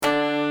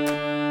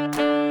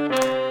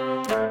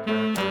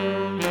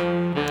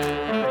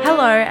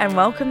Hello and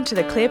welcome to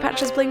the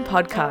Cleopatra's Bling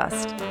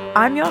podcast.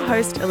 I'm your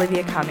host,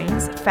 Olivia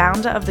Cummings,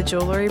 founder of the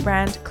jewellery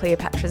brand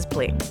Cleopatra's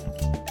Bling.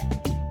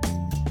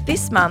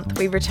 This month,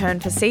 we return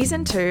for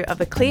Season 2 of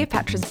the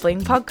Cleopatra's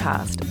Bling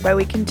podcast, where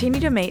we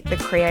continue to meet the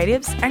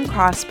creatives and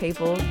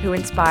craftspeople who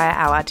inspire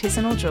our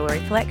artisanal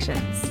jewellery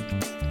collections.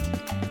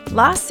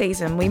 Last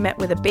season, we met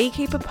with a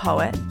beekeeper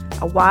poet,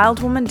 a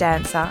wild woman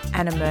dancer,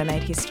 and a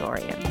mermaid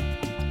historian.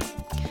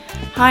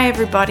 Hi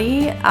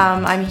everybody,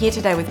 I'm here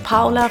today with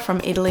Paola from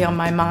Italy on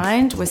My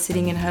Mind. We're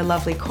sitting in her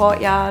lovely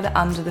courtyard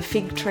under the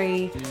fig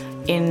tree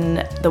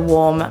in the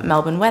warm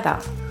Melbourne weather.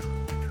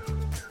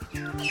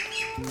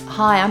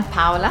 Hi, I'm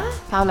Paola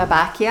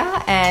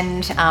Bacchia,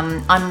 and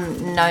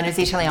I'm known as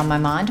Italy on My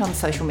Mind on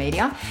social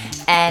media,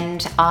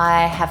 and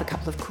I have a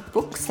couple of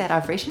cookbooks that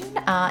I've written,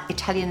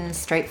 Italian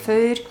Street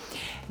Food,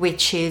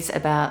 which is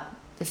about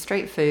the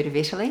street food of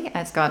Italy.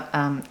 It's got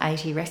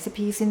 80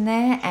 recipes in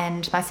there,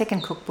 and my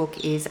second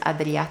cookbook is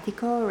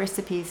Adriatico,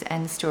 Recipes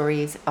and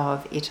Stories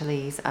of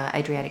Italy's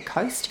Adriatic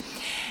Coast,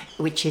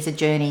 which is a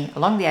journey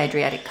along the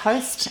Adriatic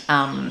coast,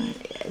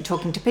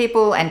 talking to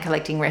people and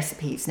collecting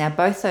recipes. Now,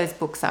 both those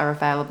books are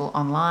available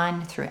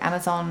online through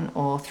Amazon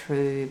or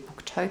through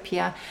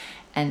Booktopia,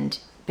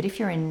 but if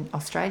you're in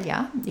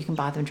Australia, you can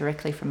buy them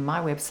directly from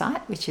my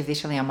website, which is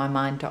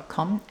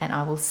italyonmymind.com, and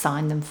I will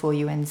sign them for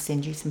you and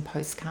send you some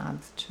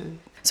postcards too.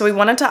 So we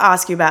wanted to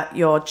ask you about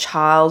your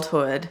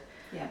childhood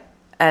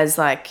as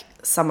like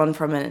someone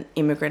from an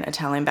immigrant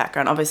Italian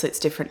background. Obviously, it's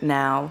different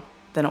now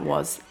than it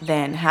was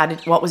then.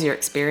 What was your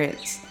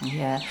experience?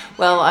 Yeah,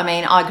 well, I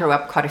mean, I grew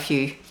up quite a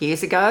few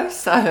years ago,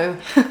 so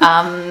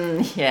I'm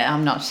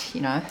not,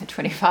 a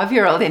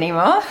 25-year-old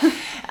anymore.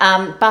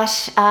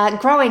 But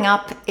growing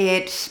up,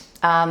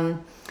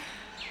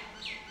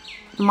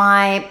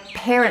 my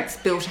parents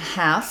built a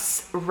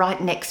house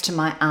right next to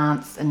my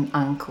aunts and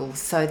uncles.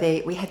 So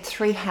we had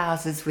 3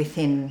 houses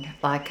within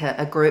like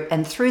a group,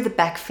 and through the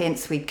back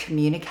fence we'd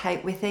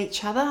communicate with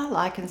each other.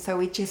 And so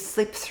we'd just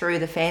slip through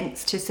the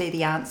fence to see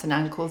the aunts and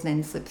uncles and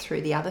then slip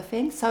through the other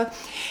fence. So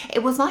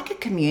it was like a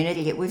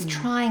community. It was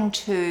trying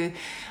to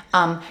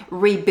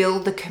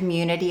rebuild the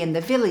community and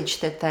the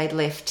village that they'd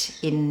left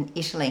in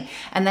Italy.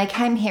 And they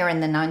came here in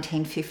the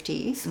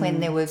 1950s when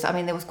there was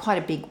quite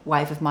a big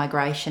wave of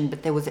migration,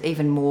 but there was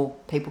even more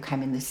people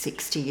came in the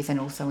 60s and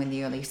also in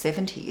the early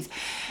 70s.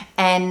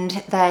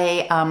 And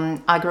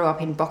I grew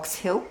up in Box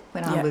Hill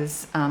when I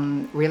was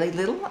really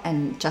little,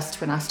 and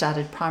just when I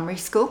started primary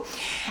school.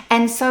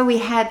 And so we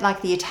had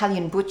like the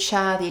Italian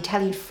butcher, the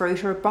Italian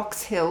fruiter.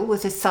 Box Hill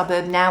was a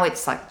suburb. Now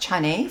it's like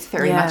Chinese,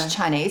 very much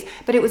Chinese,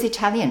 but it was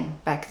Italian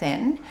back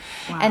then.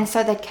 Wow. And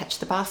so they'd catch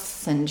the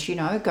bus and,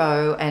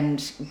 go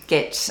and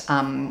get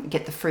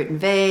the fruit and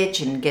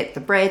veg and get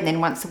the bread. And then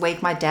once a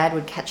week, my dad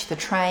would catch the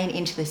train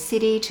into the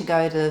city to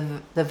go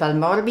to the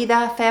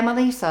Valmorbida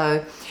family.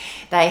 So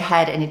they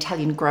had an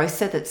Italian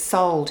grocer that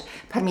sold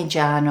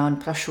Parmigiano and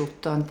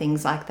prosciutto and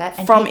things like that.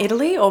 And from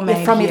Italy or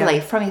made from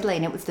here? From Italy,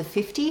 and it was the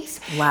 50s.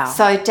 Wow.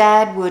 So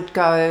Dad would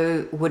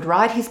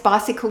ride his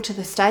bicycle to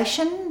the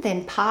station,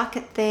 then park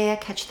it there,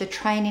 catch the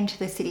train into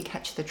the city,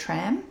 catch the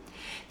tram,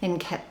 then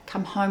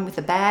come home with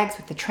the bags,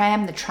 with the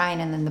tram, the train,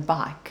 and then the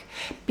bike,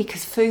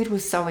 because food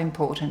was so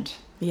important.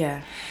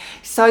 Yeah.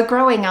 So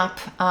growing up,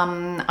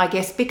 I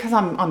guess because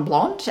I'm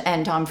blonde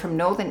and I'm from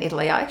northern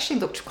Italy, I actually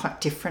looked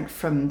quite different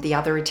from the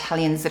other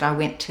Italians that I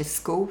went to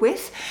school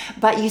with.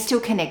 But you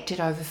still connected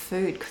over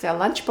food because our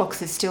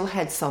lunchboxes still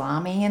had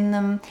salami in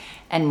them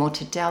and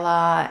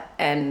mortadella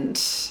and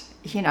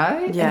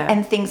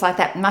and things like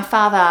that. My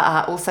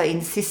father also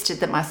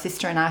insisted that my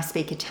sister and I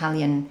speak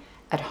Italian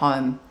at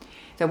home.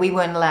 So we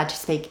weren't allowed to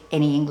speak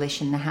any English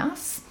in the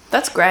house.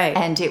 That's great.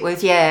 And it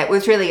was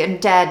really,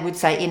 and Dad would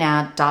say in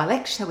our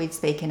dialect, so we'd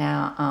speak in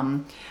our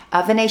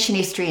Venetian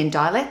Istrian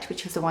dialect,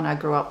 which was the one I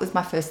grew up with,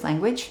 my first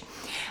language.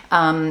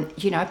 Parla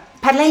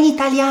in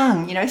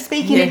Italian,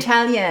 speak in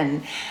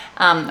Italian.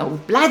 Or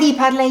bloody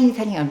parla in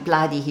Italian,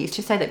 bloody. He used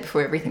to say that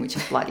before everything, which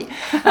is bloody.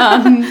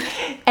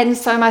 And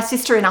so my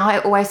sister and I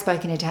always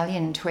spoke in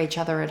Italian to each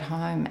other at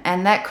home,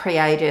 and that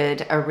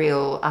created a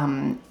real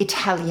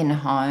Italian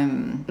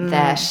home and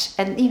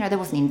there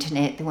wasn't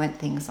internet, there weren't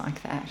things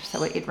like that.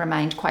 So it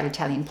remained quite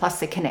Italian, plus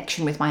the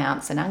connection with my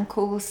aunts and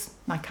uncles,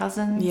 my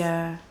cousins.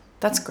 Yeah,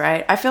 that's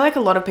great. I feel like a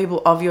lot of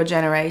people of your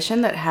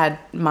generation that had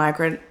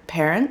migrant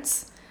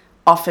parents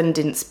often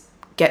didn't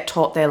get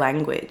taught their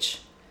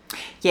language.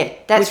 Yeah,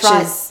 that's right.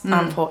 Which is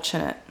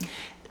unfortunate.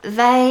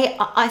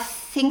 I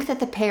think that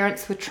the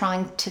parents were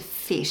trying to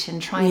fit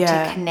and trying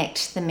to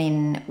connect them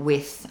in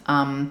with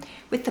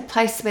the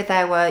place where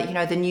they were,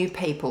 the new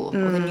people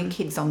or the new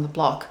kids on the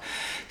block.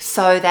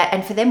 So that,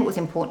 and for them it was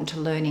important to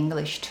learn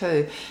English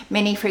too.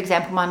 Many, for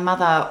example, my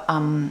mother,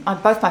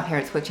 both my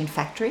parents worked in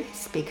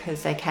factories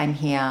because they came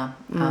here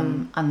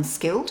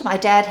unskilled. My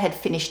dad had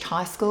finished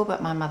high school,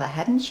 but my mother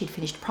hadn't. She'd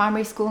finished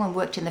primary school and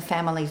worked in the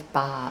family's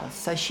bars.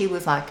 So she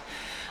was like,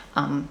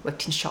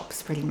 worked in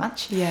shops pretty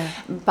much. Yeah.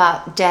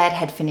 But Dad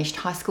had finished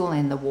high school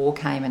and the war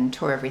came and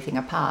tore everything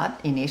apart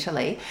in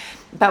Italy.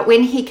 But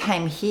when he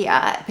came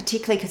here,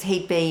 particularly because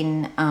he'd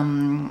been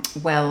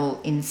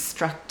well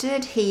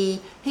instructed,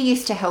 he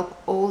used to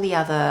help all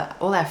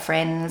our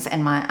friends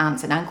and my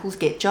aunts and uncles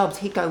get jobs.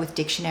 He'd go with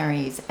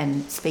dictionaries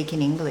and speak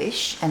in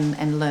English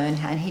and learn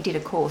how. And he did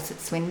a course at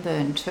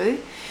Swinburne too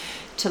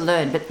to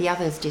learn, but the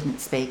others didn't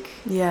speak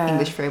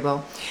English very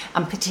well.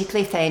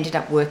 Particularly if they ended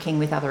up working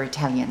with other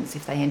Italians.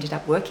 If they ended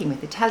up working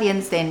with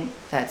Italians, then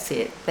that's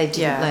it. They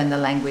didn't learn the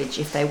language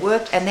if they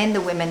worked. And then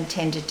the women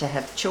tended to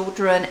have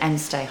children and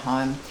stay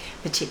home,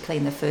 particularly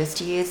in the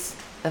first years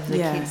of the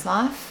kid's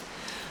life.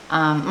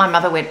 My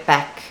mother went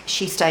back.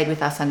 She stayed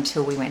with us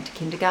until we went to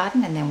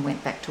kindergarten and then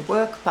went back to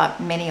work,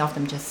 but many of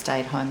them just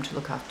stayed home to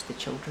look after the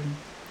children.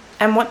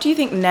 And what do you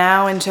think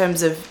now in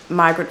terms of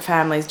migrant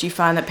families? Do you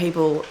find that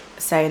people,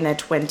 say in their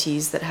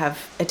 20s, that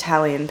have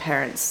Italian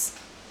parents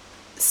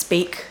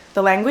speak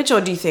the language, or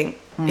do you think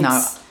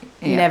it's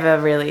never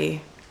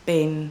really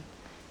been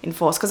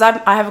enforced? Because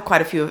I have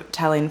quite a few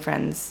Italian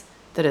friends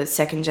that are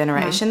second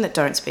generation that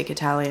don't speak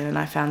Italian, and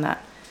I found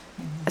that,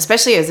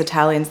 especially as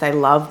Italians, they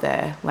love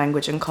their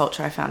language and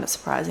culture. I found it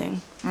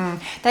surprising.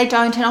 They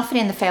don't, and often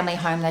in the family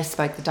home they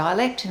spoke the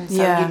dialect, and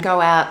so you'd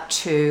go out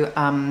to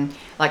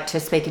to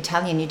speak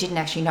Italian. You didn't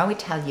actually know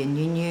Italian,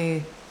 you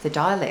knew the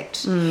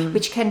dialect,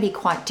 which can be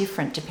quite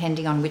different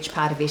depending on which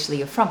part of Italy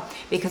you're from,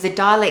 because a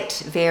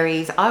dialect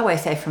varies, I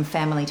always say, from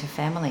family to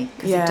family,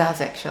 because it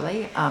does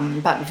actually,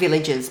 but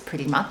villages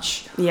pretty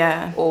much,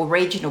 or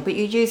regional, but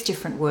you use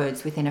different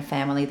words within a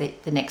family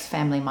that the next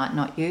family might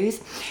not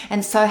use.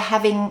 And so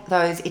having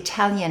those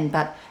Italian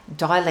but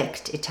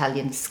dialect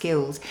Italian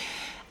skills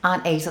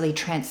aren't easily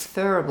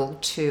transferable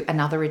to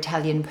another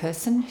Italian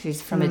person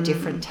who's from a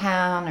different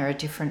town or a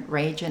different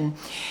region,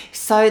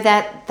 so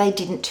that they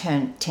didn't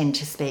tend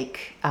to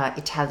speak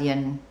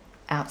Italian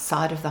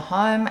outside of the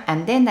home,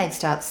 and then they'd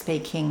start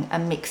speaking a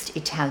mixed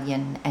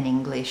Italian and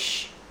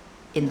English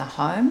in the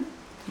home.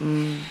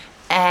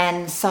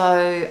 And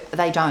so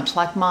they don't.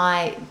 Like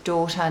my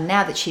daughter,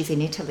 now that she's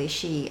in Italy,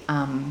 she's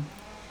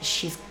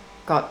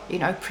got,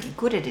 pretty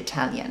good at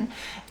Italian.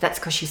 That's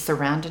because she's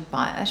surrounded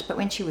by it. But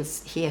when she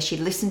was here, she'd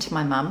listen to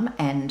my mum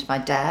and my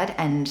dad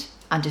and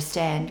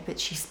understand, but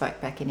she spoke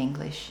back in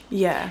English.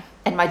 Yeah.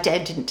 And my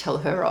dad didn't tell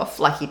her off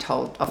like he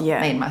told me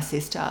and my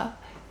sister.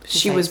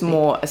 She was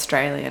more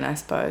Australian, I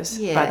suppose,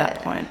 by that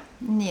point.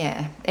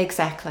 Yeah,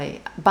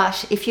 exactly.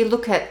 But if you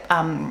look at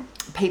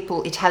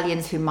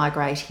Italians who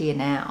migrate here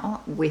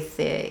now with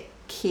their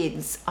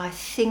kids, I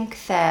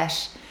think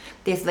that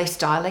there's less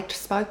dialect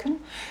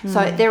spoken.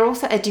 So they're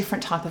also a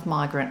different type of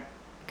migrant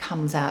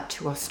comes out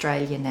to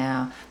Australia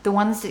now. The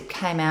ones that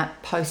came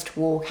out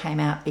post-war came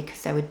out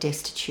because they were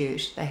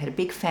destitute. They had a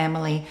big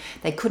family.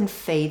 They couldn't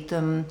feed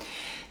them.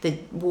 The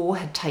war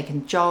had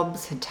taken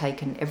jobs, had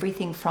taken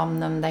everything from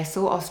them. They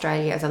saw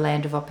Australia as a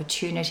land of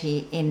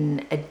opportunity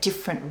in a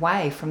different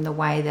way from the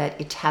way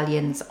that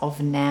Italians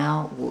of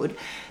now would.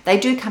 They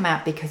do come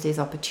out because there's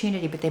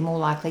opportunity, but they're more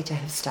likely to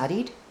have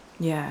studied.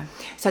 Yeah.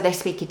 So they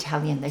speak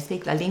Italian. They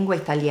speak la lingua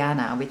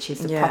italiana, which is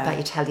the proper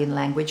Italian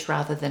language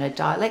rather than a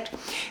dialect.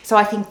 So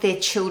I think their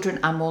children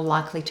are more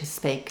likely to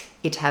speak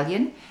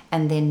Italian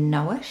and then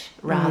know it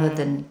rather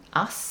than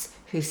us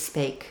who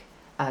speak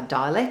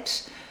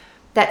dialect.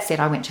 That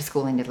said, I went to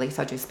school in Italy,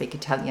 so I do speak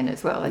Italian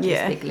as well. I do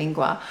speak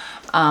lingua.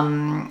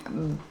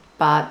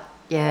 But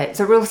yeah, it's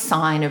a real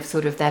sign of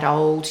sort of that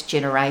old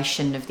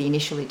generation of the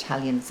initial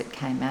Italians that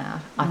came out,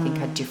 I think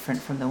are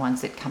different from the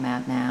ones that come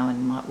out now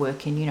and might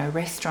work in,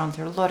 restaurants.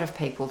 There are a lot of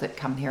people that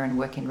come here and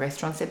work in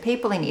restaurants. There are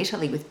people in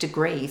Italy with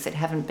degrees that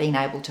haven't been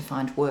able to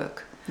find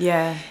work.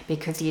 Yeah.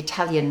 Because the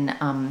Italian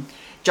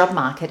job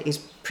market is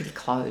pretty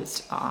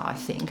closed, I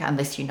think,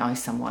 unless you know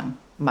someone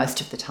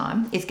most of the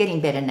time. It's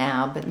getting better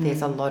now, but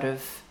there's a lot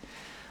of,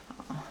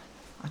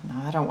 I don't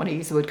know, I don't want to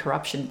use the word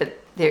corruption, but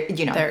there,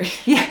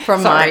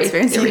 from my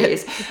experience, there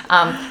is.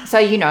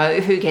 So,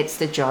 who gets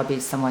the job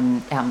is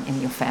someone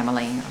in your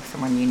family or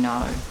someone you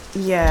know.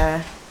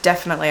 Yeah,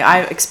 definitely.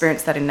 I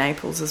experienced that in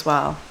Naples as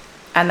well.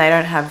 And they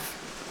don't have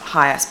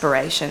high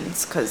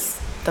aspirations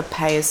because the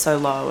pay is so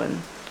low.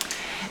 And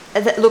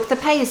look, the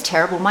pay is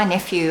terrible. My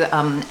nephew,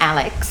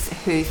 Alex,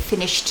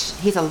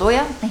 he's a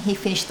lawyer, and he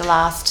finished the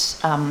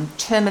last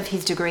term of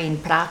his degree in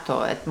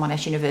Prato at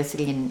Monash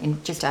University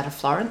in just out of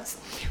Florence,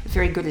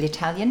 very good at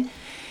Italian.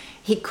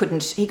 He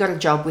got a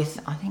job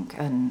with, I think,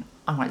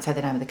 I won't say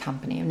the name of the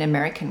company, an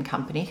American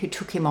company who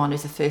took him on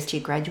as a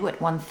first-year graduate,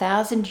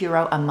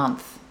 €1,000 a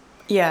month.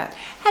 Yeah.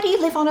 How do you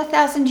live on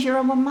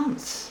 €1,000 a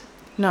month?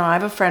 No, I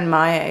have a friend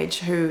my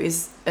age who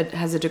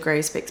has a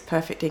degree, speaks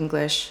perfect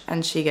English,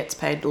 and she gets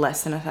paid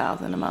less than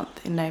 $1,000 a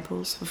month in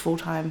Naples for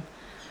full-time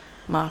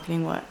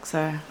marketing work.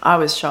 So I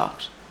was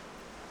shocked.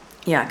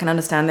 Yeah, I can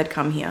understand they'd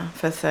come here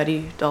for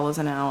 $30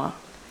 an hour.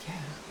 Yeah,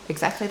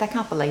 exactly. They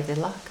can't believe their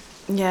luck.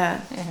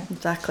 Yeah,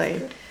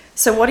 exactly.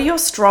 So what are your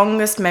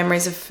strongest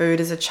memories of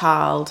food as a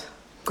child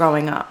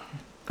growing up?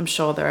 I'm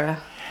sure there are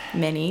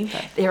many.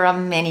 But there are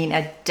many.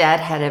 Now,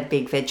 Dad had a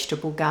big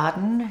vegetable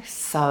garden,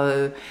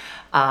 so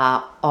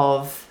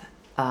of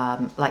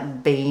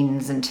like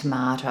beans and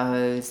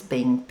tomatoes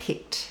being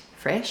picked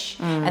fresh.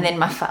 And then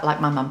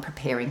like my mum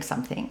preparing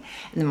something,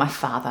 and then my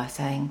father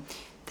saying,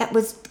 that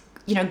was,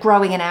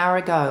 growing an hour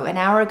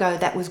ago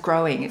that was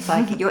growing. It's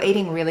like you're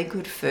eating really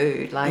good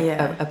food, like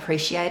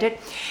appreciate it.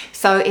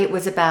 So it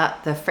was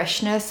about the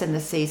freshness and the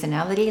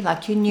seasonality.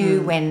 Like you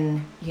knew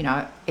when,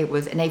 it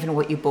was, and even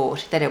what you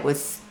bought, that it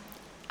was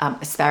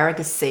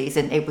asparagus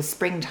season, it was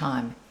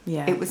springtime.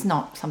 Yeah. It was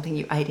not something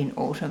you ate in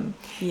autumn.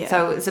 Yeah.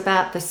 So it was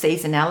about the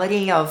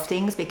seasonality of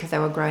things because they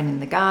were grown in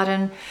the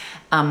garden.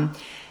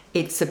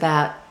 It's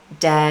about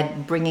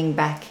Dad bringing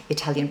back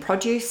Italian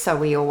produce. So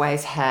we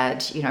always had,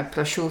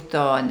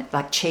 prosciutto and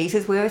like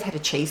cheeses. We always had a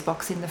cheese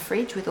box in the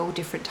fridge with all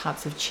different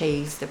types of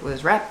cheese that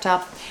was wrapped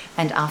up.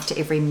 And after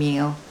every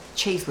meal,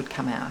 cheese would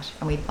come out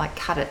and we'd like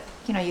cut it.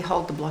 You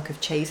hold the block of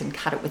cheese and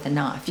cut it with a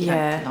knife. You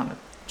don't put it on a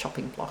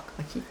chopping block,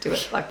 like you do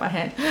it like my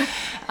hand.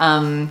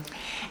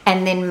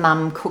 And then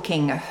Mum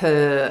cooking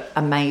her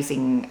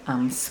amazing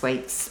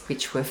sweets,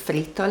 which were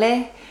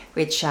frittole,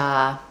 which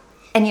are...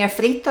 And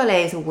frittole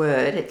is a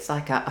word. It's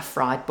like a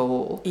fried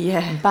ball.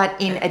 Yeah. But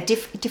in a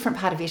different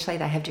part of Italy,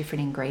 they have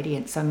different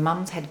ingredients. So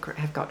Mums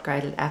have got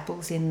grated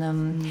apples in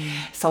them,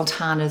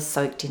 sultanas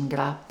soaked in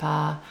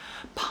grappa,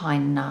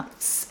 pine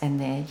nuts, and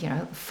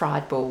they're,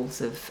 fried balls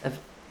of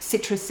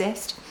citrus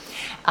zest.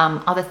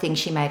 Other things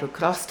she made were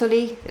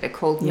crostoli that are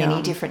called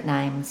many different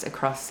names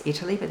across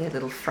Italy, but they're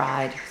little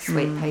fried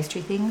sweet pastry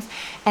things,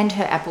 and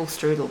her apple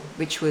strudel,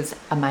 which was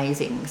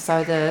amazing.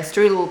 So the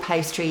strudel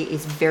pastry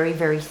is very,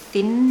 very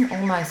thin,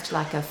 almost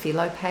like a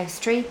phyllo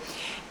pastry,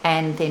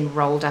 and then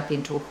rolled up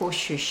into a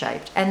horseshoe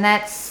shaped. And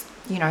that's,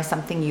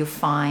 something you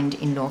find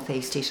in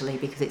northeast Italy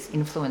because it's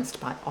influenced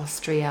by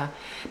Austria,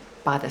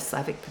 by the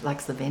Slavic,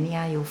 like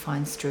Slovenia, you'll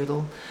find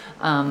strudel.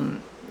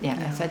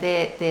 So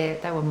they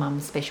were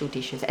Mum's special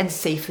dishes, and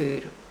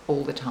seafood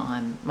all the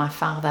time. My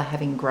father,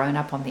 having grown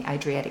up on the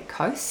Adriatic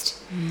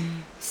coast,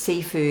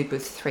 seafood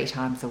was 3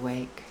 times a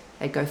week.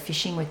 They'd go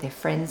fishing with their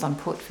friends on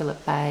Port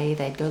Phillip Bay.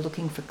 They'd go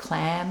looking for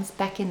clams.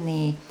 Back in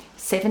the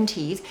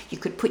 70s, you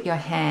could put your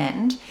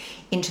hand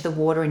into the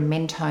water in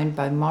Mentone,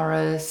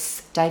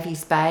 Beaumaris,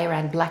 Davies Bay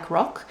around Black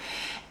Rock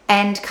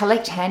and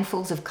collect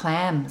handfuls of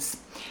clams.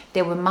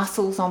 There were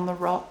mussels on the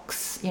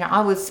rocks.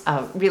 I was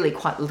really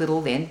quite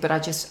little then, but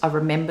I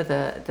remember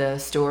the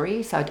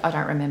story. So I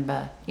don't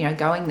remember,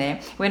 going there.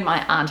 When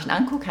my aunt and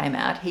uncle came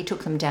out, he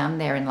took them down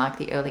there in like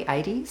the early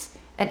 80s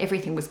and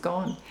everything was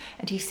gone.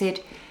 And he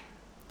said,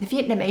 the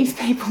Vietnamese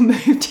people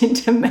moved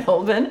into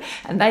Melbourne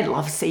and they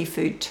love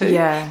seafood too.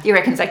 Yeah. He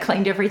reckons they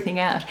cleaned everything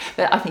out.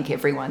 But I think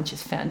everyone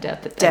just found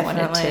out that they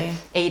wanted to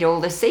eat all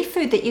the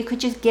seafood that you could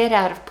just get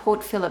out of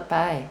Port Phillip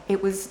Bay.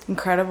 It was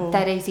incredible.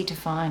 That easy to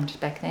find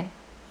back then.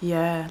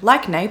 Yeah,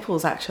 like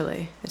Naples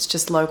actually. It's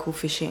just local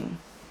fishing.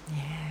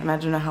 Yeah. I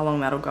don't know how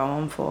long that'll go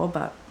on for,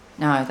 but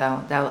no,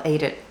 they'll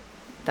eat it.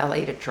 They'll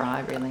eat it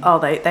dry, really. Oh,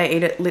 they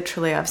eat it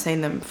literally. I've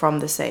seen them from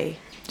the sea.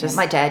 Just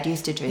my dad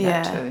used to do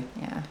that too.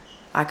 Yeah,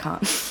 I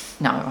can't.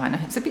 No, I know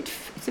it's a bit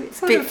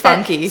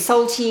funky,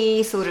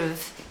 salty, sort of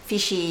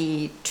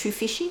fishy, too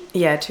fishy.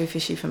 Yeah, too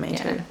fishy for me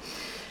too.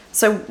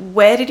 So,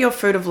 where did your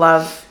food of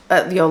love,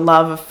 your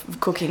love of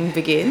cooking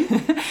begin?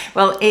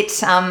 Well,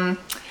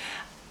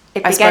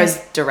 I suppose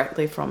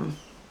directly from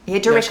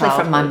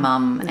my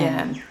mum,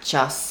 and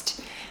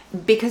just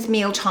because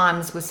meal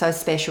times were so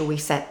special, we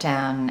sat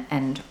down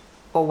and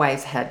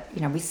always had,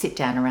 we sit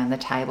down around the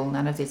table,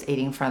 none of this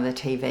eating in front of the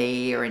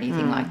TV or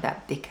anything like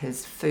that,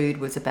 because food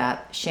was about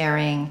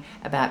sharing,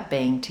 about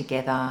being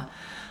together.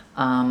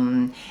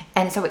 And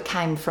so it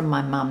came from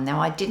my mum.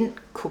 Now, I didn't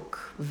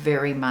cook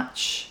very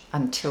much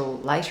until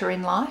later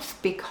in life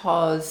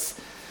because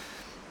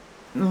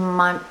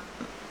my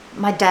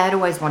dad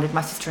always wanted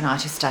my sister and I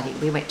to study.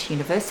 We went to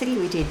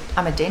university.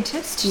 I'm a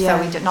dentist,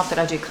 so not that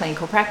I do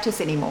clinical practice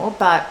anymore,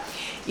 but,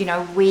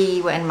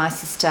 we and my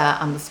sister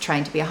was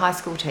trained to be a high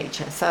school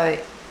teacher. So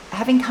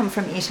having come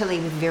from Italy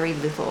with very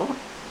little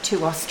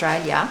to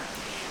Australia,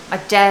 my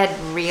dad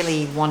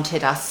really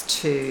wanted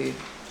us to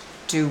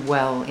do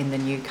well in the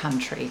new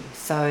country.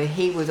 So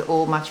he was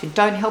all much,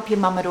 don't help your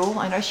mum at all.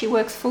 I know she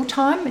works full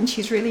time and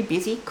she's really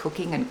busy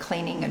cooking and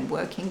cleaning and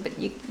working, but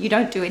you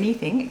don't do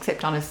anything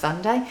except on a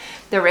Sunday.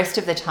 The rest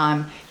of the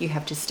time you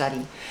have to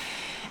study.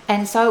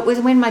 And so it was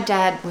when my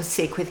dad was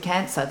sick with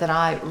cancer that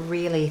I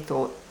really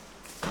thought,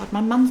 God,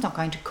 my mum's not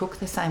going to cook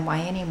the same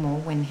way anymore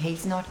when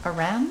he's not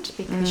around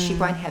because she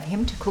won't have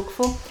him to cook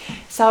for.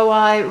 So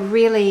I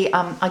really,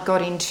 I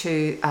got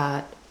into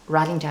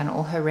writing down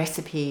all her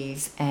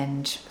recipes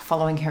and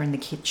following her in the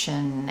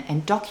kitchen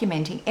and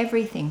documenting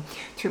everything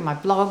through my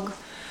blog.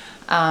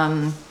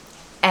 And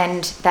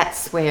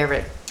that's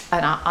where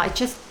I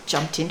just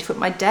jumped into it.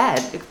 My dad,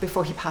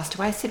 before he passed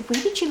away, said,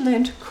 where did you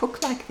learn to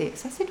cook like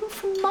this? I said, well,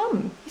 from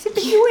Mum. He said,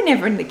 but you were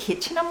never in the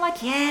kitchen. I'm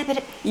like, yeah,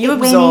 but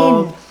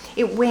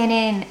it went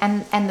in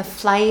and the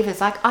flavours.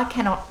 Like, I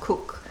cannot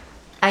cook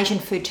Asian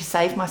food to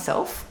save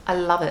myself. I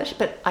love it,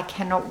 but I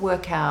cannot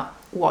work out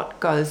what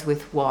goes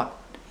with what.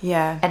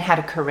 Yeah. And how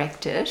to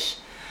correct it.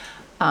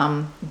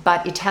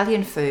 But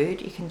Italian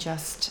food,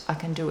 I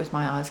can do with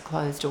my eyes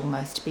closed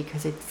almost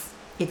because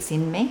it's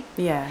in me.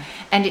 Yeah.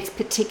 And it's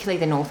particularly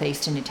the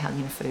northeastern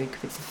Italian food,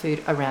 because it's the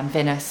food around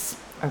Venice,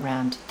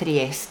 around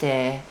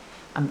Trieste,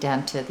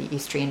 down to the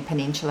Istrian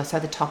Peninsula, so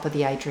the top of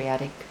the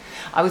Adriatic.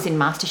 I was in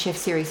MasterChef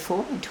Series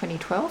 4 in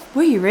 2012.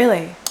 Were you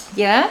really?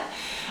 Yeah,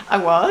 I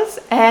was.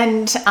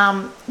 And,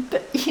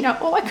 but, you know,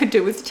 all I could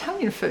do was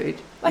Italian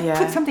food. Like, Yeah.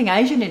 put something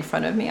Asian in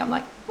front of me, I'm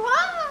like,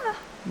 ah!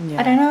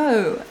 Yeah. I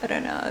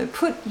don't know.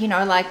 Put, you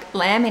know, like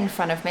lamb in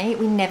front of me.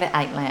 We never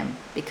ate lamb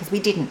because we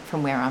didn't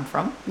from where I'm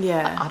from.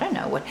 Yeah. I don't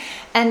know what.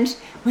 And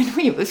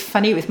it was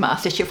funny with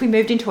MasterChef, we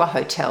moved into a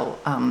hotel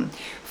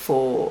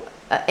for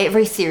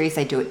every series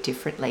they do it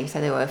differently.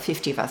 So there were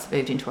 50 of us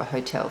moved into a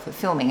hotel for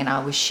filming, and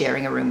I was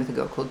sharing a room with a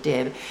girl called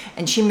Deb,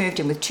 and she moved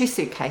in with 2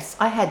 suitcases.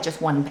 I had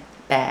just one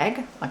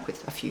bag, like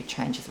with a few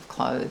changes of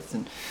clothes,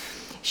 and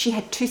she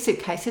had 2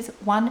 suitcases,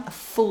 one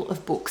full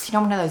of books, you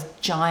know, one of those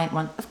giant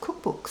ones of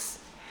cookbooks.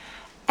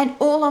 And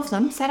all of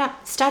them sat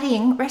up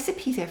studying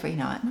recipes every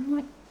night. And I'm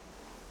like,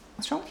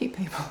 what's wrong with you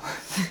people?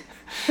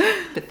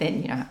 But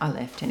then, you know, I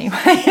left anyway.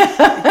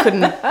 I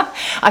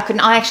couldn't.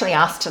 I actually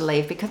asked to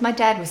leave because my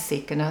dad was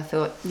sick, and I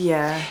thought,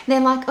 Yeah. they're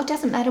like, oh, it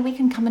doesn't matter, we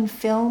can come and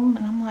film.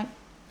 And I'm like,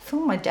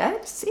 film my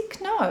dad sick?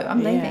 No,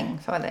 I'm leaving.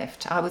 So I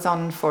left. I was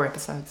on 4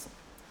 episodes.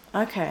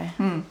 Okay.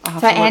 So I'll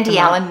have to look Andy them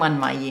up. Allen won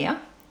my year.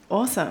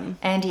 Awesome.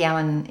 Andy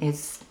Allen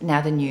is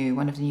now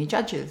one of the new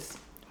judges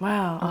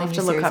Wow. I'll on the have new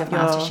to look series up of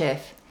your MasterChef.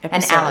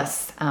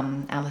 episodes.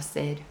 And Alice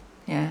said,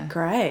 yeah.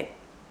 Great.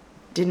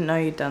 Didn't know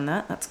you'd done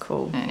that. That's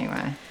cool.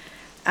 Anyway.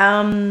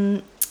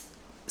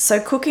 So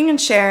cooking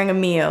and sharing a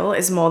meal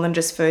is more than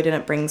just food, and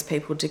it brings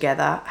people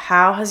together.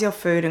 How has your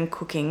food and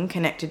cooking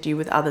connected you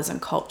with others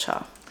and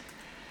culture?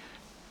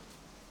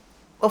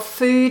 Well,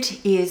 food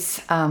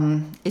is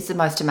the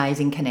most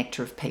amazing connector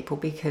of people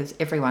because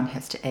everyone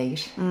has to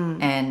eat,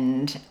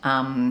 and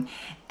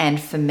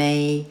for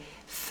me,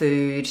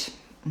 food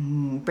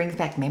brings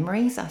back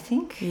memories, I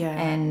think,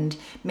 and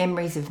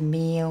memories of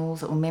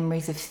meals or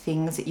memories of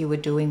things that you were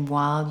doing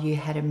while you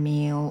had a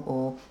meal,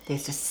 or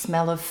there's the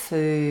smell of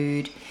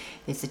food,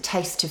 there's the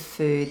taste of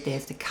food,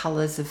 there's the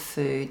colours of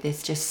food.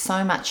 There's just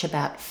so much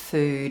about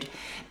food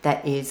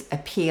that is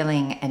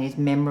appealing and is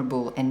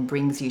memorable and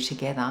brings you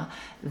together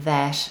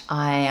that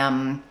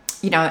I,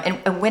 you know,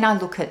 and when I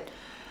look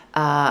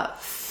at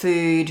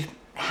food,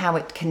 how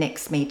it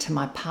connects me to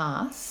my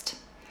past,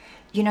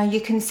 you know,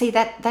 you can see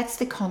that that's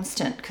the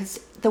constant, because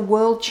the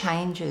world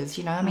changes,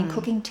 you know. I mean,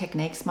 cooking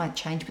techniques might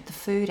change, but the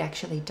food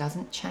actually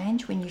doesn't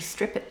change. When you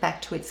strip it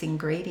back to its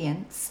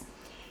ingredients,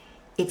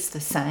 it's the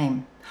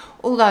same.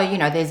 Although, you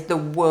know, the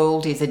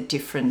world is a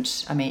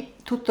different, I mean,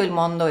 tutto il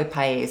mondo è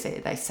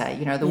paese, they say,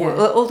 you know,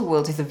 all the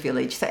world is a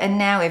village. So, and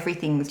now you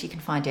can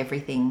find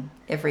everything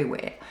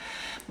everywhere.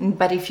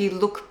 But if you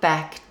look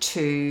back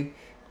to,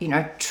 you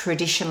know,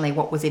 traditionally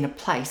what was in a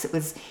place, it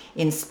was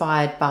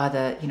inspired by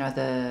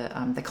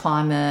the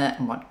climate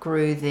and what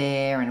grew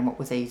there and what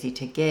was easy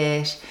to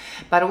get,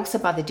 but also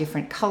by the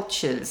different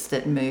cultures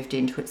that moved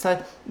into it.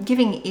 So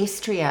giving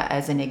Istria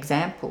as an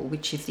example,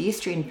 which is the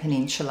Istrian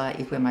Peninsula,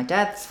 is where my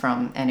dad's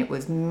from, and it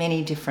was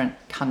many different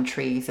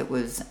countries. It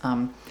was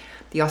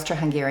the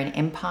Austro-Hungarian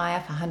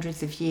Empire for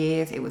hundreds of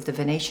years. It was the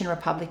Venetian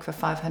Republic for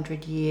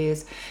 500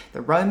 years.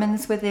 The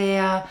Romans were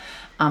there.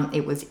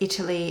 It was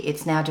Italy.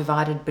 It's now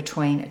divided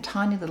between a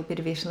tiny little bit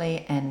of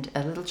Italy and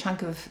a little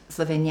chunk of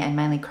Slovenia and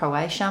mainly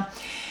Croatia.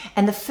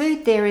 And the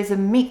food there is a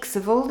mix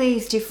of all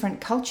these different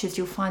cultures.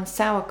 You'll find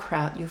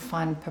sauerkraut, you'll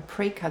find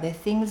paprika. They're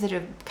things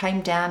that came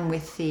down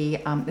with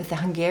the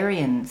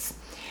Hungarians.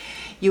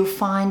 You'll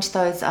find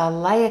those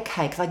layer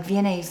cakes, like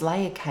Viennese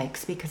layer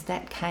cakes, because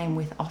that came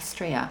with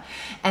Austria.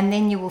 And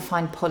then you will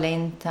find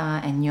polenta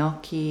and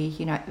gnocchi,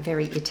 you know,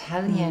 very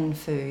Italian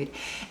food.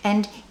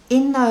 And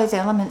in those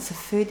elements of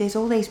food, there's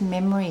all these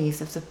memories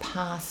of the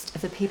past,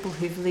 of the people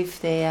who've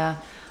lived there,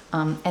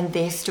 and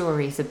their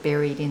stories are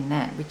buried in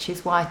that, which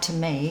is why, to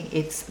me,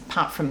 it's,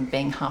 apart from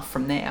being half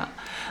from there,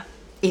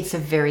 it's a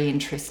very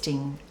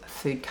interesting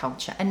food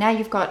culture. And now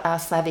you've got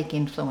Slavic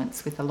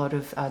influence with a lot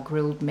of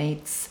grilled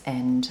meats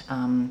and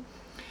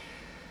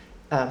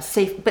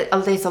seafood, but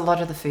there's a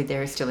lot of the food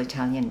there is still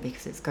Italian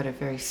because it's got a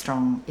very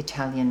strong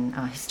Italian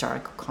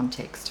historical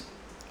context.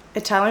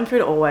 Italian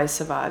food always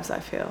survives,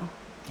 I feel.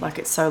 Like,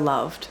 it's so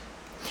loved.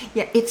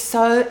 Yeah, it's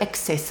so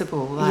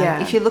accessible.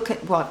 Like, if you look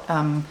at what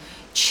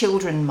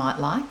children might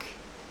like,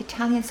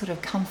 Italian sort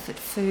of comfort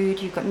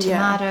food. You've got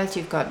tomatoes,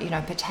 you've got, you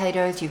know,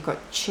 potatoes, you've got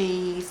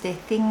cheese. They're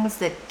things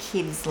that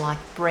kids like.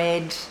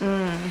 Bread.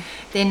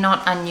 They're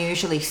not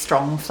unusually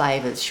strong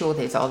flavours. Sure,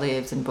 there's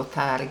olives and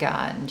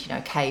buttarga and, you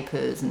know,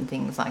 capers and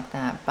things like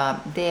that,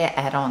 but they're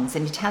add-ons.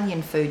 And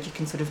Italian food, you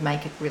can sort of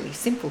make it really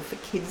simple for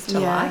kids to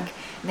like,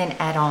 and then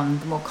add on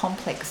the more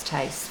complex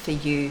tastes for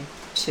you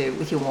to,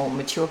 with your more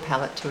mature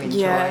palate, to enjoy.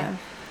 Yeah.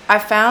 I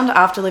found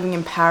after living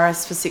in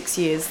Paris for 6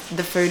 years,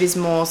 the food is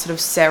more sort of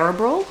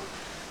cerebral,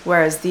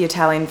 whereas the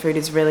Italian food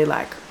is really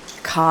like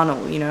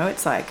carnal, you know,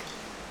 it's like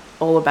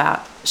all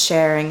about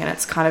sharing, and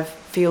it's kind of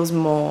feels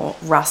more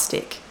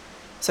rustic.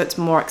 So it's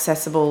more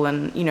accessible,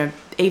 and, you know,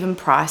 even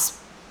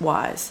price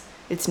wise,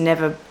 it's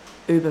never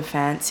uber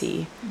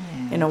fancy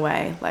in a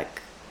way.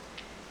 Like,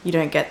 you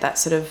don't get that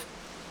sort of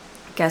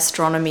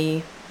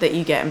gastronomy that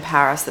you get in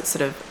Paris that's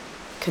sort of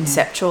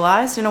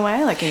conceptualized in a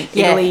way. Like in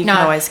Italy, you can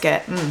always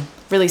get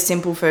really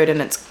simple food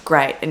and it's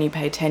great, and you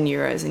pay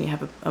 €10 and you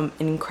have an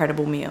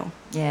incredible meal.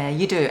 Yeah,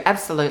 you do,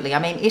 absolutely. I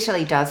mean,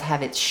 Italy does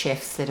have its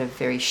chefs that are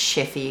very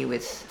chefy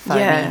with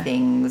foamy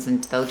things,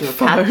 and they'll do a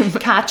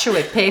cacio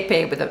e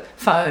pepe with a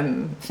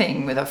foam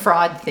thing, with a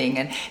fried thing,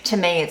 and to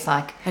me it's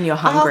like... And you're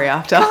hungry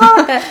after.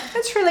 God,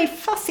 that's really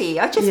fussy.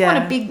 I just want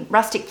a big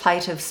rustic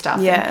plate of stuff.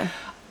 Yeah. And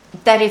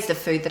that is the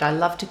food that I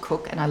love to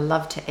cook and I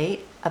love to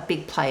eat, a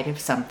big plate of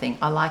something.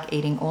 I like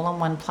eating all on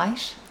one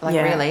plate. Like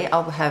really,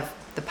 I'll have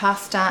the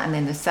pasta and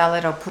then the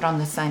salad I'll put on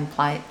the same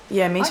plate.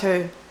 Yeah, me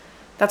too.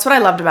 That's what I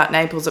loved about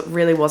Naples. It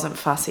really wasn't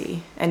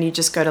fussy. And you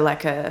just go to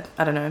like a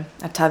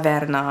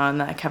taverna and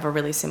like have a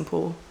really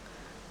simple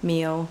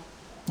meal.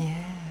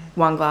 Yeah.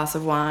 One glass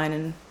of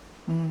wine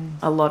and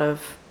a lot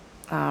of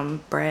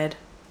bread,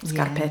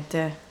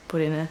 scarpette,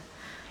 put in it.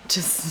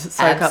 Just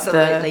soak up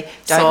the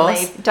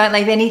sauce. Don't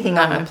leave anything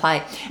on the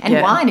plate.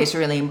 And wine is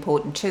really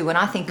important too. When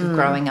I think of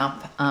growing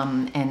up,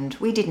 and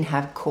we didn't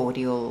have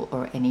cordial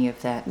or any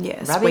of that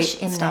rubbish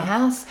in the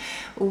house,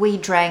 we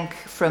drank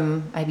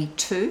from maybe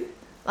 2,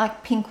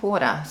 like pink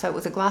water. So it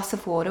was a glass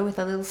of water with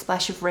a little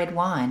splash of red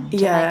wine to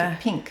make it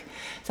pink.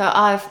 So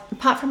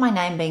apart from my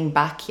name being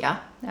Bacchia,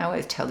 I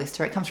always tell this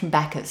story, it comes from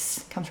Bacchus,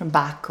 it comes from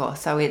Bacco.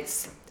 So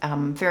it's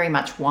very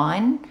much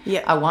wine,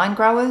 wine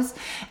growers.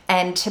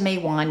 And to me,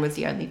 wine was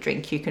the only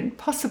drink you can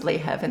possibly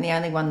have and the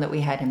only one that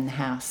we had in the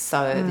house.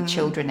 So the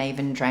children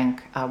even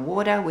drank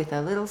water with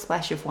a little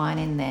splash of wine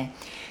in there.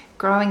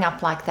 Growing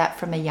up like that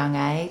from a young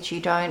age, you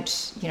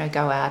don't,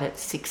 go out at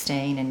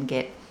 16 and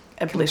get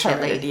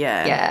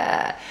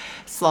obliterated,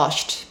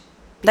 sloshed.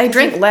 They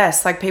drink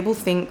less. Like, people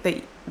think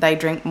that they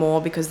drink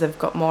more because they've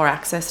got more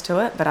access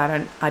to it, but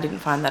I didn't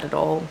find that at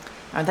all.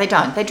 No, they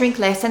don't. They drink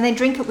less, and they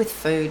drink it with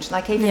food.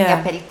 Like even the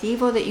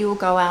aperitivo that you will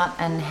go out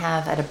and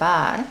have at a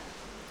bar,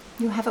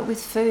 you have it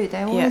with food.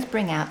 They always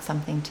bring out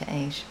something to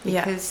eat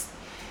because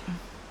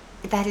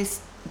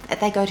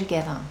they go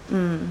together.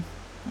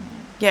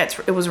 Yeah,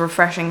 it was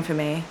refreshing for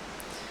me.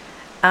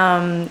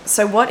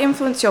 So what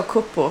influenced your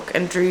cookbook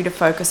and drew you to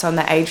focus on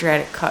the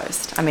Adriatic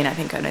coast? I mean, I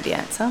think I know the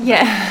answer.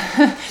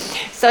 Yeah.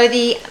 So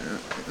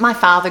my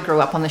father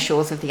grew up on the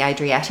shores of the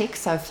Adriatic,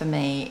 so for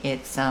me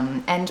it's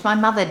and my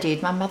mother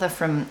did. My mother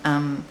from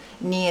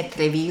near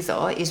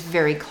Treviso is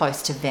very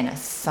close to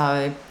Venice,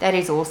 so that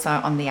is also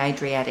on the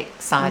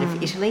Adriatic side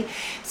of Italy.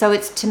 So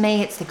to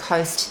me it's the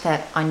coast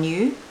that I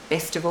knew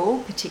best of all,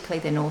 particularly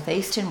the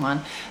northeastern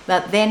one.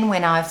 But then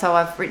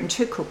I've written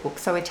 2 cookbooks,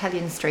 so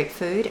Italian street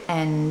food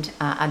and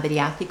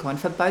Adriatico, and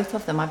for both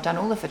of them I've done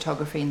all the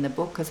photography in the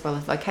book as well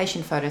as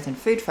location photos and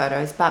food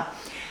photos, but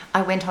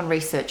I went on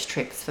research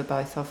trips for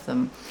both of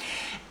them.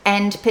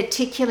 And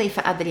particularly for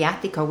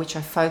Adriatico, which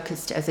I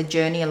focused as a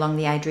journey along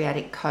the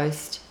Adriatic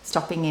coast,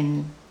 stopping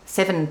in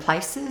 7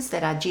 places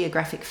that are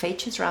geographic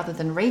features rather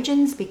than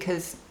regions,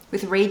 because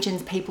with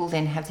regions people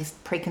then have this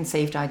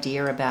preconceived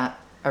idea about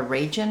a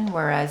region,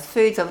 whereas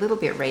food's a little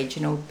bit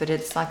regional, but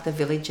it's like the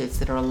villages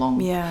that are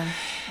along. Yeah.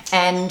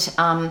 And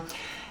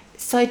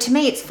so to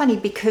me it's funny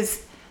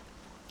because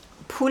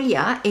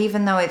Puglia,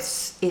 even though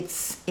it's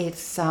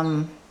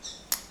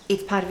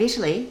part of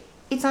Italy,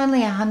 it's only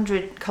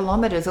 100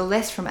 kilometres or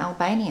less from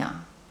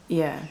Albania.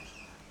 Yeah.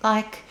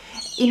 Like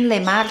in Le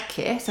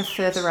Marche, so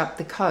further up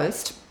the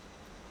coast,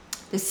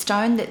 the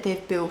stone that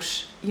they've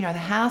built, the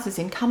houses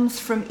in, comes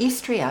from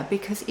Istria,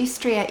 because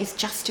Istria is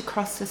just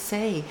across the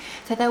sea.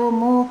 So they were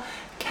more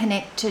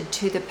connected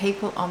to the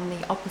people on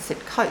the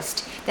opposite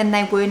coast than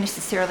they were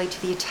necessarily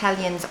to the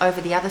Italians over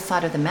the other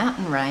side of the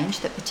mountain range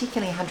that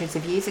particularly hundreds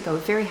of years ago were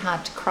very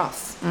hard to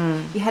cross.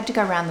 You had to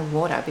go around the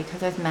water because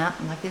there's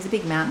a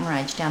big mountain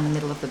range down the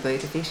middle of the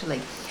boot of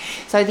Italy.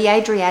 So the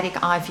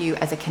Adriatic I view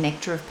as a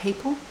connector of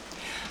people.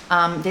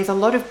 There's a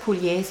lot of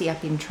Pugliesi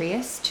up in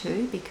Trieste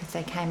too, because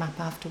they came up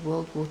after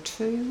World War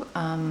II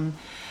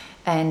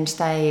and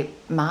they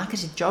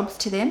marketed jobs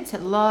to them. So a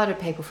lot of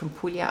people from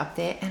Puglia up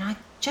there, and I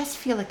just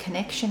feel a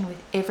connection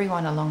with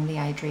everyone along the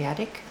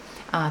Adriatic.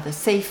 The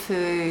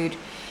seafood,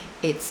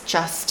 it's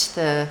just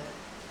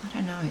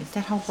it's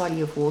that whole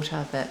body of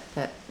water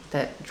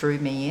that drew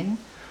me in.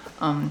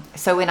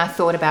 So when I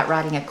thought about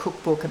writing a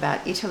cookbook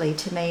about Italy,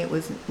 to me it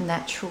was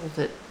natural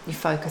that you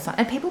focus on,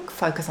 and people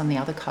focus on the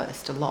other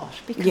coast a lot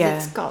because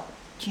it's got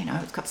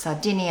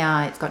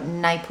Sardinia, it's got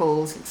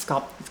Naples, it's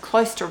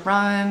close to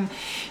Rome,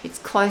 it's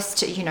close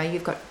to,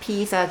 you've got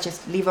Pisa,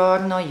 just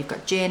Livorno, you've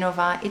got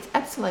Genova. It's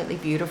absolutely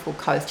beautiful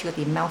coast. You've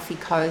got the Amalfi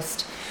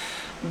Coast.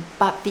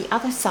 But the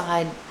other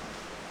side,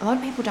 a lot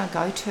of people don't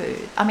go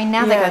to. I mean,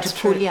 now they go to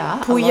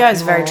Puglia. Puglia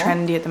is very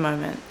trendy at the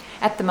moment.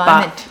 At the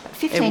moment,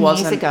 15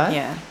 years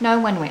ago, no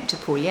one went to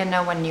Puglia,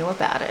 no one knew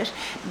about it.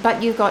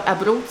 But you've got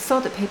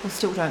Abruzzo that people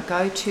still don't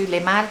go to, Le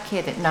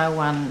Marche that no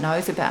one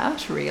knows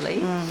about,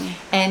 really.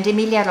 And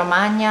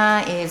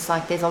Emilia-Romagna is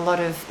like, there's a lot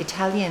of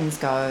Italians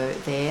go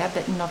there,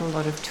 but not a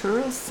lot of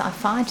tourists, I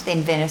find.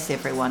 Then Venice,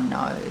 everyone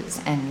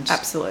knows. And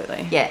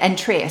absolutely. Yeah, and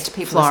Trieste,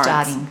 people Florence.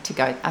 are starting to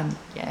go.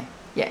 Yeah.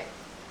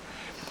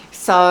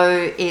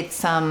 So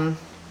it's, I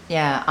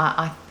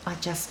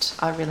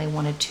really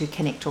wanted to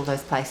connect all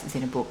those places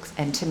in a book.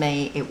 And to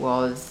me,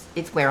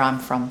 it's where I'm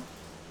from.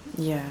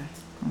 Yeah.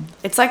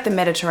 It's like the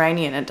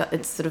Mediterranean.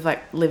 It's sort of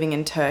like living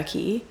in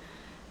Turkey,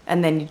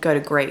 and then you'd go to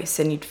Greece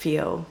and you'd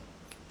feel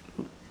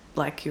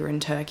like you're in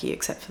Turkey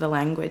except for the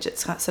language.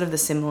 It's sort of the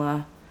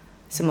similar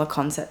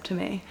concept to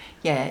me.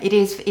 Yeah, it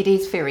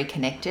is very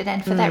connected,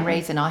 and for that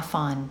reason I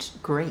find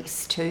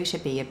Greece too to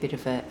be a bit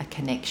of a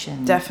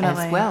connection.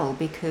 Definitely. As well,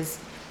 because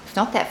it's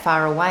not that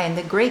far away, and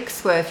the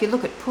Greeks were, if you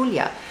look at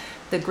Puglia,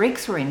 the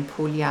Greeks were in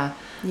Puglia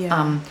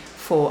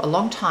for a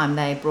long time.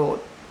 They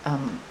brought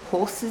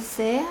horses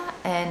there,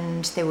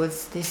 and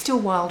there's still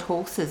wild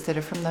horses that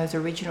are from those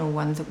original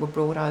ones that were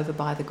brought over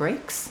by the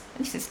Greeks.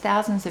 This is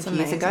thousands of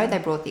years ago. They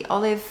brought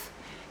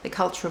the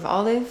culture of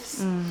olives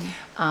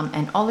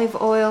and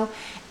olive oil.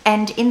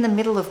 And in the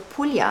middle of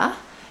Puglia,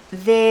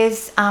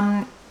 there's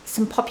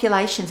some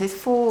populations. There's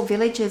 4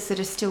 villages that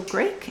are still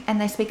Greek,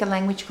 and they speak a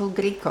language called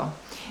Grico,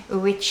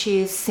 which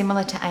is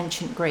similar to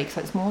ancient Greek.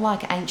 So it's more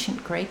like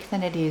ancient Greek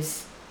than it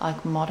is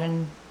like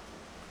modern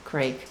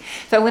Greek.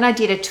 So when I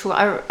did a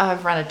tour,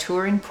 I've run a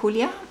tour in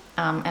Puglia,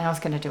 and I was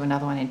going to do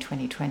another one in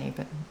 2020,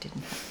 but it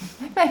didn't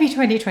happen. Maybe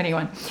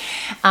 2021.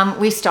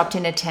 We stopped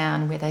in a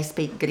town where they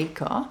speak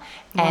Grico,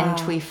 and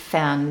we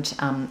found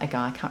a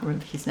guy, I can't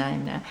remember his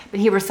name now, but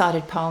he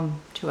recited a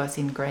poem to us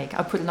in Greek.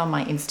 I put it on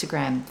my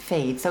Instagram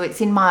feed. So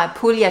it's in my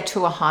Puglia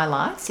tour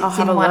highlights. It's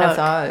in one of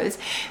those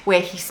where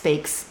he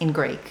speaks in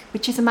Greek, in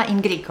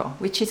Grico,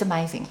 which is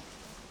amazing.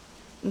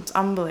 It's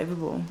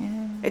unbelievable.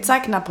 Yeah. It's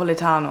like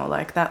Napolitano,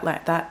 like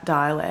that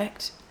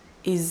dialect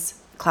is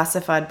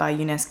classified by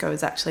UNESCO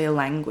as actually a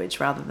language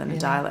rather than a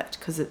dialect,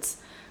 because it's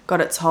got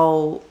its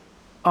whole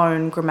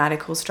own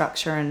grammatical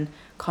structure and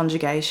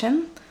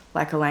conjugation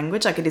like a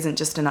language. Like, it isn't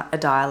just a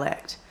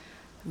dialect.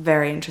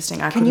 Very interesting.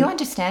 Can you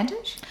understand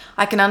it?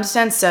 I can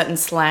understand certain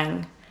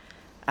slang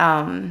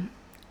in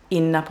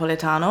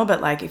Napolitano,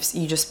 but like if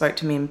you just spoke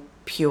to me in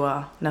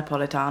pure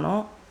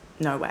Napolitano,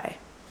 no way.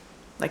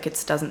 Like,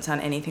 it doesn't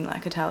sound anything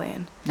like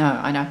Italian. No,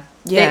 I know.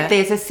 Yeah.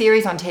 There's a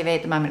series on TV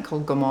at the moment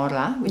called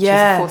Gomorra, which is,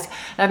 of course,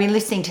 I've been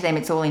listening to them.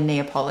 It's all in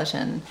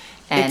Neapolitan,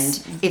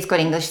 and it's got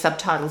English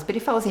subtitles. But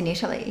if I was in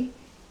Italy,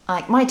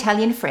 like my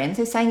Italian friends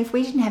are saying, if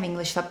we didn't have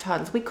English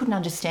subtitles, we couldn't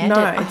understand it.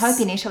 I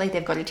hope in Italy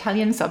they've got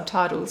Italian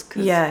subtitles.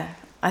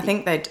 I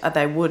think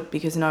they would,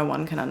 because no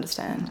one can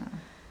understand.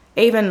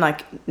 Even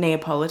like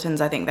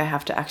Neapolitans, I think they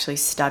have to actually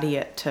study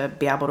it to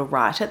be able to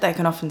write it. They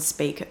can often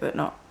speak it, but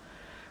not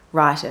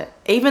write it.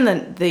 Even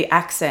the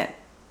accent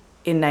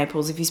in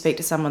Naples, if you speak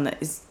to someone that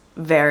is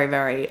very,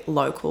 very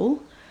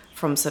local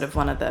from sort of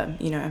one of the,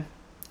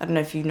 I don't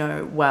know if you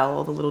know well,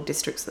 all the little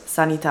districts, that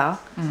Sanità,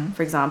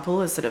 for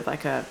example, is sort of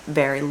like a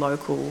very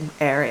local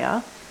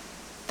area.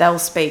 They'll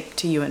speak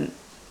to you in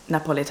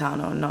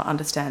Napolitano and not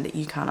understand it.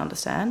 You can't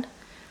understand.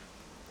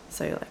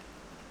 So you're like,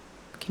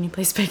 can you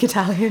please speak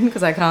Italian?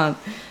 Because I can't.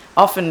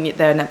 Often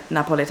their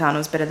Napolitano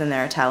is better than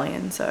their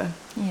Italian, so.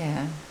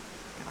 Yeah.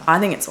 I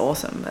think it's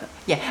awesome, but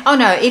yeah. Oh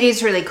no, it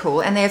is really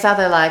cool. And there's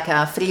other like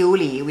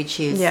Friuli, which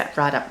is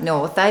right up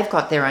north. They've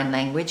got their own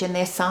language, and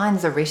their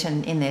signs are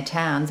written in their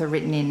towns are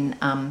written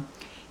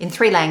in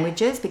 3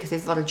 languages, because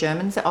there's a lot of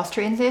Germans,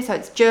 Austrians there. So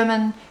it's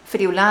German,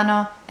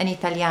 Friulano, and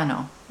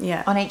Italiano.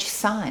 Yeah. On each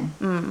sign.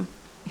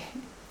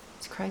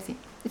 It's crazy.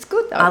 It's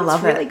good though. I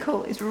love it. It's really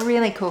cool. It's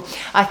really cool.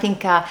 I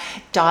think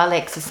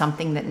dialects are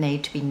something that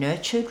need to be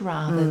nurtured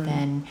rather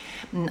than.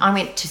 I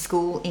went to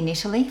school in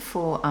Italy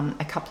for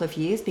a couple of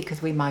years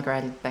because we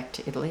migrated back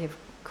to Italy. Of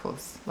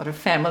course, a lot of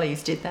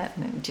families did that,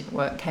 and it didn't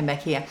work. Came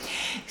back here.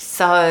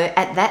 So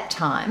at that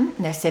time,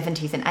 in the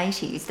 70s and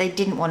 80s, they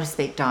didn't want to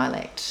speak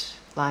dialect.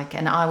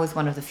 And I was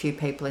one of the few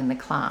people in the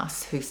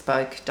class who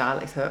spoke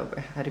dialect. So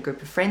I had a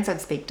group of friends I'd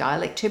speak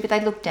dialect to, but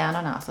they looked down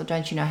on us. Or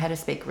don't you know how to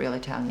speak real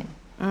Italian?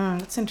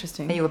 That's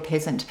interesting. Are you a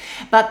peasant?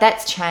 But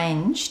that's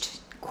changed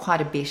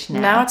quite a bit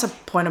now. Now it's a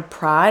point of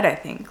pride, I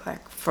think.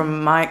 Like,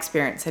 from my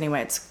experience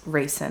anyway, it's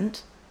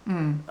recent.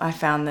 I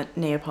found that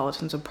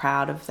Neapolitans were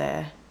proud of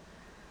their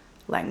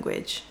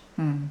language.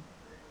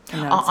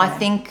 I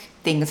think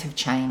things have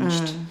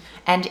changed.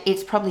 And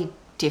it's probably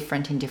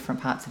different in different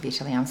parts of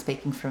Italy. I'm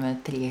speaking from a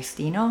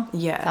Triestino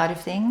side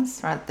of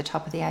things, right at the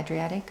top of the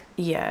Adriatic.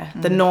 Yeah,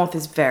 the north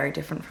is very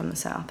different from the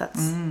south,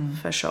 that's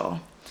for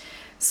sure.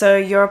 So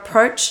your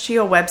approach to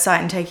your website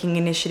and taking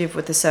initiative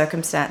with the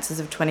circumstances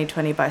of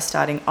 2020 by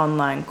starting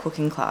online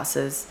cooking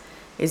classes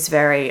is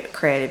very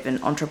creative and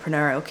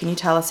entrepreneurial. Can you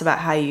tell us about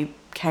how you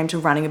came to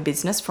running a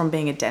business from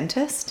being a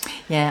dentist?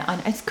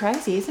 Yeah, it's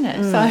crazy, isn't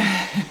it? So,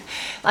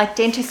 like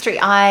dentistry,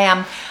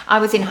 I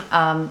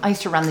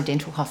used to run the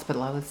dental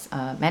hospital. I was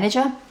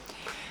manager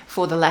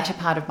for the latter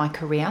part of my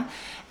career.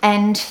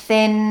 And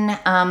then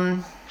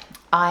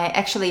I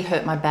actually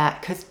hurt my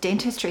back because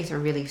dentistry is a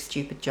really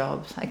stupid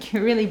job. Like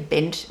you're really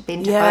bent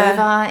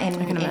over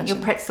in your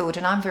pretzel,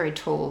 and I'm very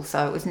tall,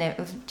 so it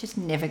was just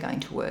never going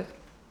to work.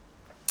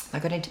 I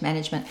got into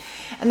management,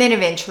 and then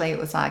eventually it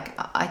was like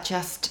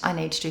I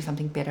need to do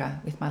something better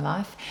with my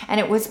life. And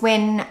it was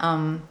when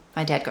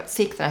my dad got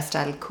sick that I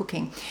started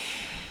cooking.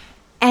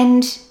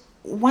 And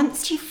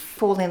once you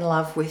fall in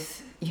love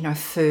with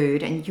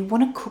food and you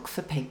want to cook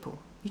for people,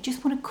 you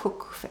just want to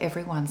cook for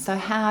everyone. So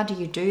how do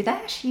you do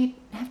that? You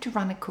have to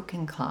run a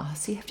cooking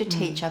class. You have to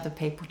teach other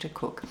people to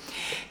cook.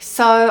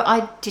 So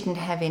I didn't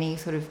have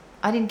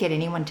I didn't get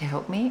anyone to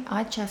help me.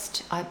 I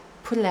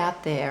put it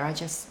out there.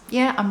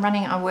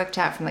 I worked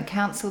out from the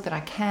council that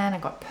I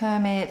got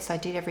permits. I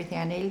did everything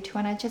I needed to,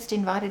 and I just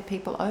invited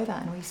people over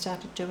and we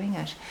started doing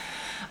it.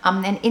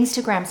 And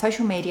Instagram,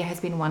 social media has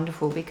been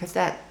wonderful because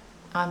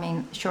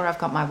sure, I've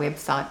got my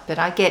website, but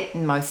I get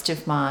most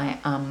of my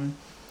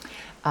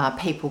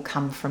people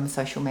come from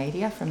social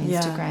media, from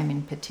Instagram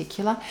in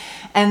particular.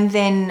 And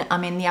then,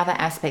 the other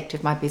aspect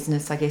of my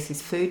business, I guess,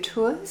 is food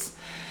tours.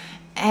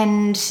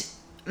 And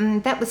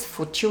that was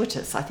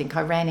fortuitous. I think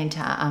I ran into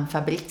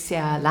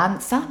Fabrizia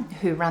Lanza,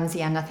 who runs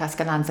the Anna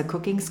Tasca Lanza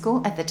Cooking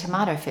School at the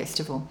Tomato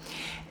Festival.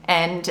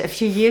 And a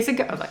few years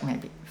ago, like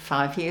maybe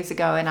 5 years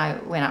ago, and I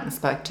went up and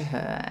spoke to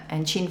her,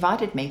 and she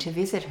invited me to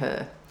visit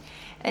her.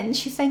 And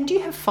she's saying, do you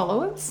have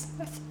followers?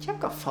 I said, yeah, I've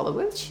got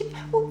followers. She said,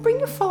 well, bring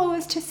your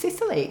followers to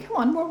Sicily. Come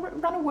on, we'll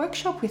run a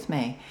workshop with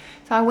me.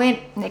 So I went,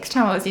 next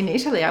time I was in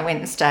Italy, I went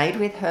and stayed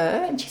with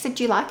her. And she said,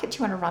 do you like it? Do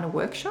you want to run a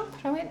workshop?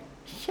 And I went,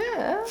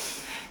 yeah.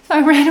 So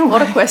I ran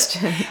What a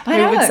question.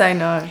 Who would say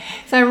no?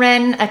 So I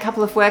ran a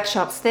couple of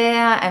workshops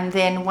there. And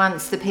then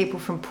once the people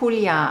from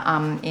Puglia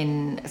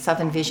in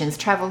Southern Vision's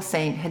travel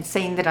scene had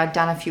seen that I'd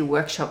done a few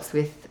workshops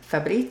with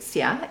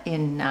Fabrizia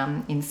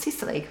in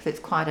Sicily, because it's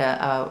quite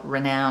a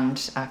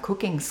renowned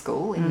cooking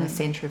school in the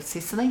centre of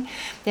Sicily,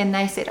 then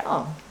they said,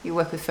 oh, you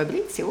work with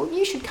Fabrizia, well,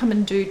 you should come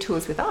and do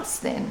tours with us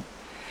then.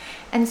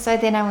 And so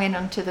then I went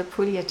on to the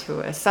Puglia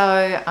tour.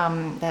 So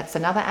that's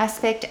another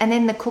aspect. And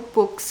then the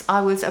cookbooks,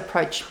 I was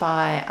approached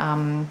by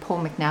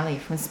Paul McNally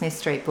from Smith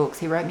Street Books.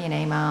 He wrote me an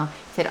email,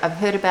 said, I've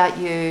heard about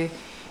you,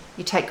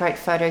 you take great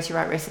photos, you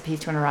write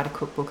recipes, do you want to write a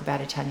cookbook about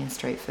Italian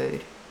street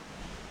food?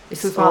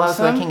 This was while I was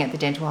working at the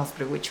dental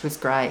hospital, which was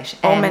great.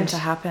 All meant to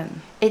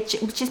happen.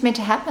 It was just meant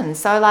to happen.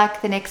 So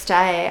like the next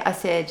day I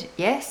said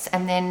yes,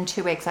 and then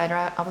 2 weeks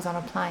later I was on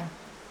a plane.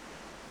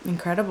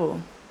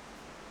 Incredible.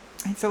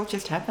 It's all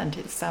just happened.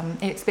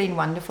 It's been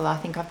wonderful. I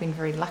think I've been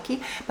very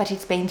lucky, but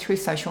it's been through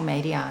social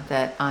media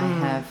that I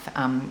have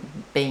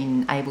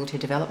been able to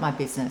develop my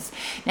business.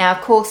 Now,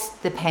 of course,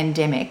 the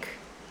pandemic,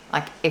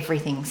 like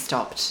everything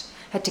stopped.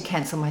 Had to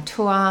cancel my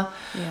tour.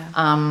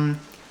 Yeah.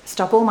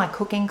 Stop all my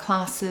cooking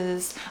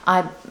classes.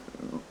 I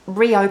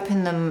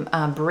reopened them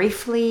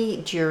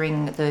briefly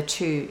during the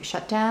 2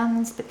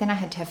 shutdowns, but then I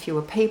had to have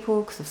fewer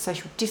people because of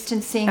social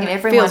distancing, and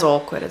everyone feels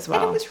awkward as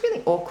well. And it was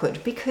really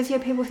awkward because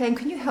people saying,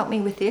 "Can you help me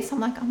with this?" I'm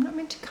like, "I'm not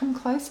meant to come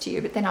close to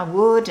you," but then I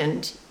would,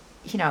 and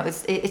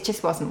it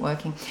just wasn't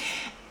working.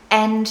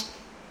 And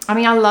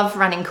I love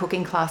running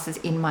cooking classes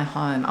in my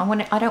home.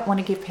 I don't want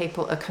to give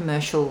people a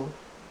commercial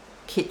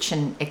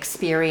kitchen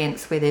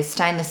experience where there's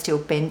stainless steel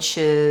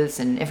benches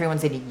and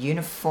everyone's in a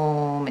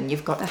uniform and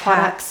you've got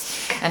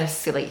products and a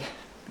silly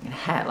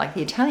hat, like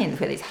the Italians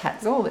wear these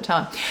hats all the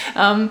time.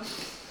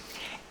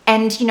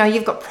 And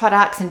you've got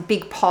products and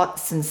big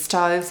pots and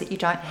stoves that you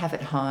don't have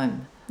at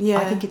home. Yeah.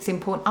 I think it's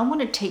important. I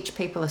want to teach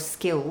people a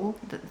skill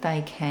that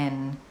they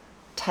can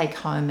take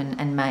home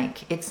and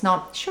make. It's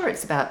not, sure,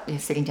 it's about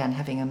sitting down and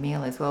having a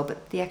meal as well,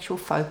 but the actual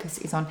focus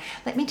is on,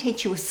 let me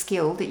teach you a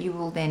skill that you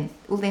will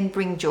then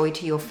bring joy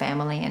to your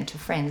family and to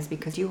friends,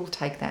 because you will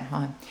take that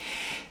home.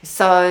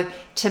 So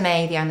to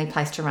me, the only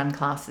place to run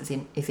classes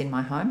is in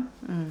my home.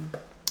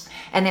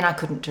 And then I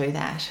couldn't do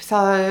that. So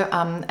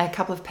a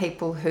couple of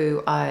people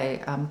who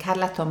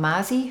Carla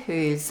Tomasi,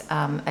 who's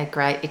a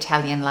great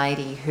Italian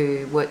lady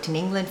who worked in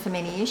England for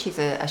many years. She's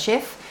a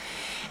chef.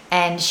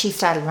 And she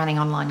started running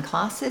online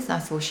classes, and I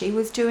saw she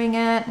was doing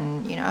it,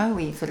 and,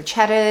 we sort of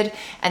chatted.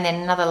 And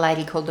then another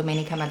lady called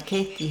Domenica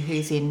Marchetti,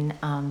 who's in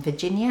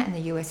Virginia in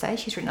the USA.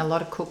 She's written a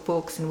lot of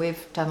cookbooks, and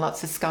we've done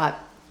lots of Skype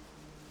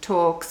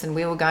talks, and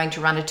we were going to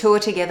run a tour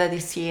together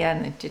this year,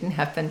 and it didn't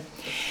happen.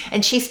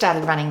 And she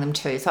started running them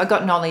too. So I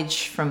got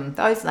knowledge from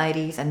those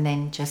ladies and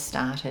then just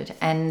started.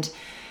 And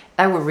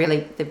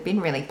they've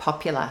been really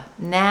popular.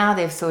 Now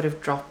they've sort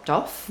of dropped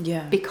off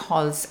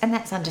because, and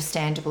that's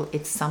understandable,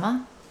 it's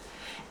summer.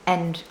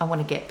 And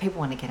people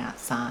want to get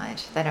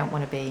outside. They don't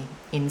want to be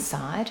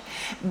inside.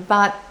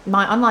 But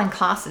my online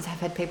classes have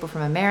had people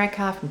from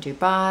America, from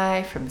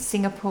Dubai, from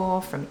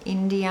Singapore, from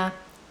India.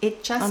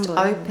 It just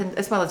opens,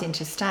 as well as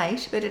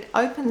interstate, but it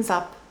opens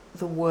up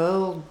the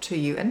world to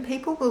you. And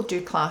people will do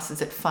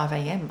classes at 5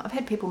 a.m. I've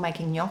had people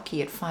making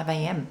gnocchi at 5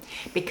 a.m.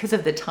 because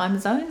of the time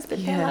zones,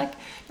 but they're like,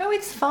 no,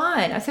 it's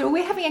fine. I said, well,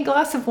 we're having a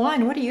glass of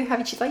wine. What are you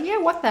having? She's like, yeah,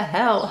 what the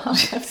hell? I'll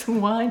have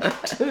some wine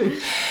too.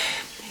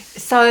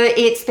 So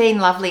it's been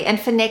lovely. And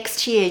for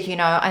next year,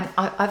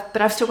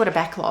 I've still got a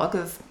backlog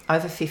of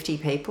over 50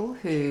 people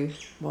who,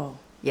 Well,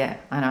 yeah,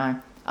 I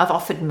know. I've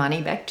offered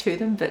money back to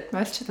them, but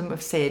most of them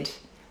have said,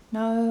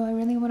 no, I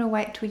really want to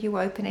wait till you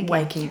open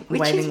again.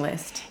 Waiting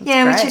list.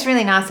 Which is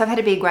really nice. I've had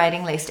a big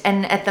waiting list.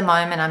 And at the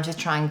moment, I'm just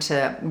trying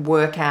to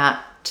work out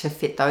to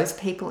fit those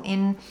people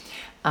in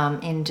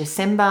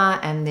December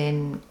and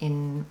then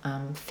in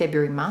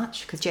February,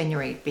 March, because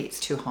January it's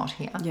too hot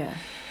here. Yeah.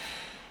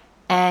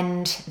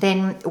 And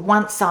then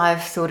once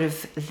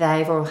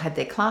they've all had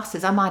their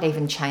classes, I might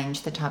even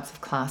change the types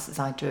of classes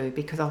I do,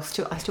 because I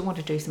still want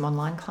to do some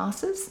online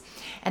classes,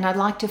 and I'd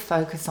like to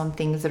focus on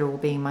things that will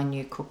be in my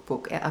new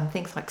cookbook.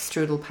 Things like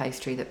strudel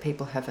pastry that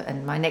people have,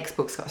 and my next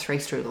book's got 3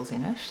 strudels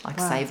in it, like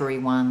savoury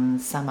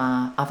ones. Some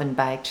are oven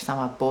baked, some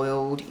are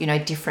boiled.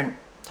 Different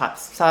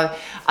types. So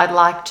I'd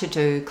like to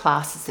do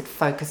classes that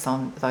focus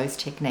on those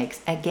techniques.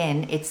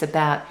 Again, it's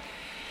about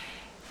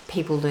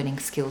people learning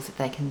skills that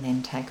they can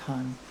then take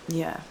home.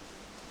 Yeah,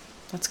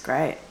 that's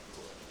great.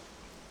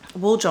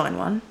 We'll join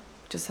one.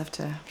 Just have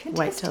to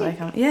wait till they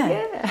come.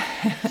 Yeah.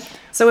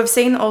 So we've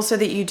seen also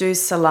that you do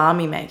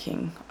salami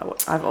making.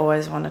 I've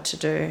always wanted to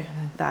do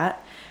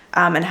that,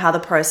 and how the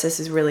process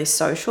is really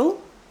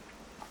social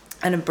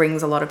and it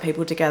brings a lot of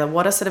people together.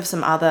 What are sort of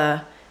some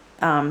other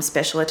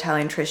special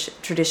Italian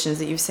traditions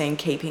that you've seen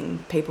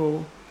keeping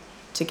people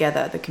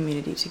together, the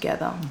community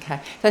together?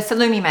 Okay, so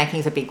salumi making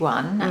is a big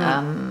one,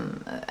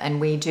 and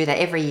we do that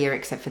every year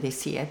except for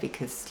this year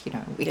because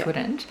we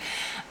couldn't,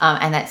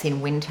 and that's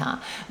in winter.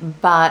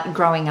 But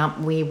growing up,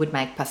 we would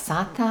make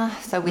passata.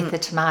 So with the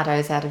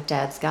tomatoes out of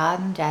Dad's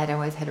garden, Dad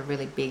always had a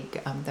really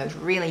big, those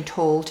really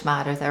tall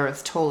tomatoes. They were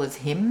as tall as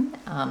him,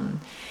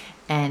 and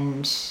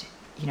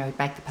we'd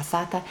make the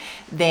passata.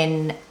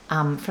 Then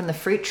from the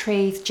fruit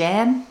trees,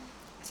 jam.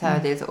 So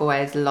there's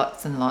always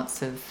lots and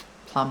lots of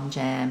plum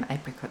jam,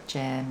 apricot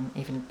jam,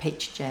 even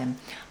peach jam.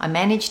 I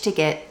managed to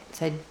get,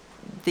 so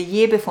the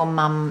year before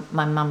my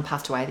mum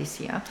passed away this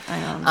year,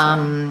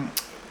 the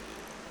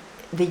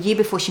year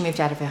before she moved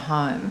out of her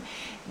home,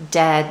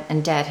 Dad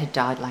had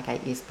died like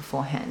 8 years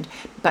beforehand,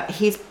 but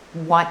his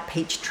white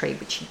peach tree,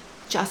 which he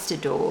just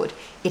adored,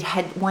 the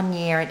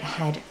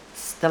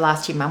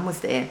last year Mum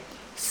was there,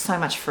 so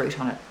much fruit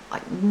on it,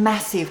 like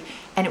massive,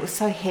 and it was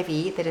so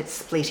heavy that it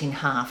split in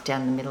half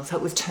down the middle, so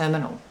it was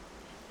terminal.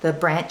 The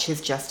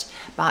branches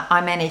but I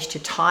managed to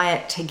tie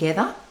it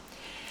together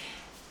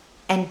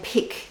and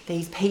pick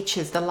these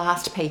peaches, the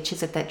last peaches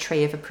that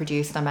tree ever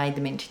produced. I made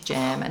them into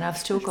jam, and I've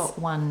still got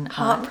one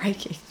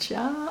heartbreaking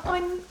jar.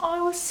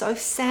 I was so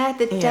sad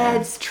that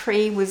Dad's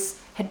tree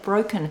had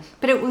broken,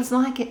 but it was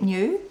like it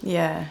knew.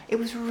 Yeah. It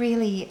was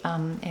really,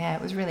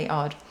 it was really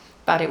odd,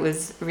 but it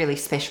was really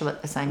special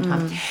at the same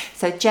time.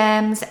 So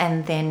jams,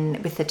 and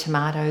then with the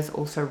tomatoes,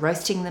 also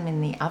roasting them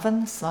in the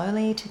oven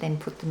slowly to then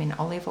put them in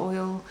olive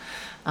oil.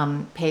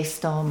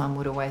 Pesto,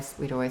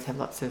 we'd always have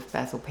lots of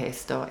basil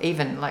pesto.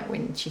 Even like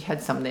when she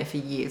had some there for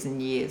years and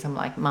years, I'm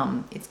like,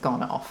 Mum, it's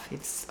gone off.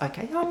 It's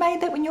okay. I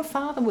made that when your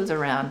father was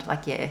around.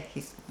 Like,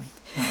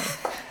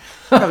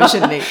 probably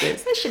shouldn't eat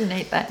this. I shouldn't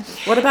eat that.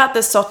 What about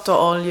the sotto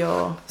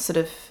olio sort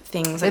of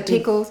things? The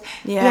pickles.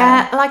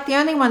 Yeah, like the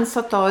only one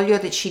sotto olio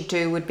that she'd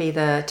do would be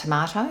the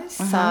tomatoes.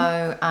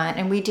 So,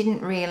 and we didn't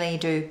really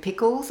do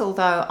pickles,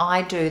 although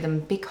I do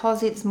them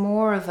because it's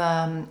more of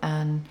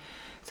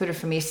sort of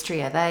from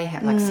Istria. They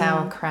have like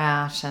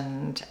sauerkraut,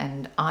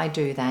 and I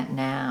do that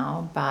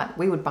now, but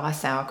we would buy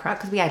sauerkraut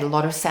because we ate a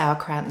lot of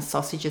sauerkraut and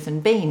sausages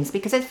and beans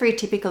because that's very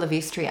typical of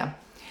Istria.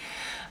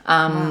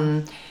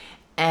 And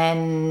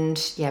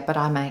but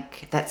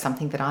that's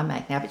something that I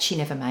make now, but she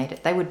never made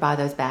it. They would buy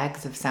those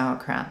bags of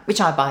sauerkraut, which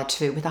I buy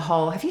too, with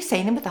have you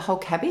seen them with the whole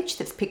cabbage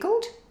that's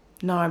pickled?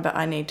 No, but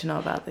I need to know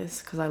about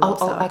this because I love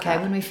sauerkraut. Okay,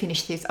 when we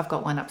finish this, I've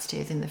got one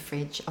upstairs in the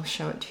fridge. I'll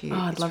show it to you.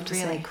 I'd love to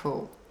see. It's really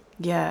cool.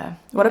 Yeah.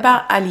 What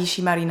about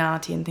alici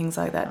marinati and things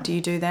like that? Do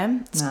you do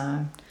them?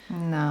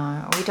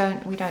 No, we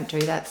don't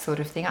do that sort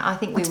of thing. I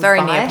think it's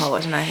very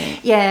Neapolitan, I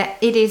think. Yeah,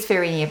 it is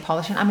very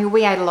Neapolitan. I mean,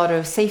 we ate a lot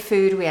of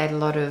seafood. We ate a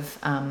lot of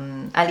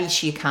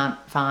alici you can't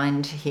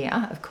find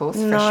here, of course.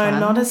 Fresh ones.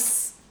 Not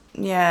as.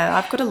 Yeah,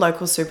 I've got a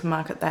local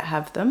supermarket that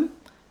have them,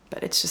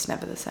 but it's just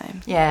never the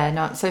same. Yeah,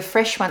 no. So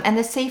fresh one, and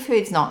the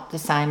seafood's not the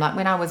same. Like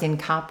when I was in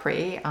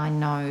Capri, I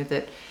know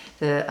that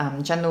the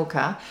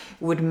Gianluca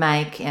would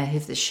make.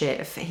 He's the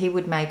chef. He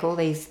would make all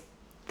these.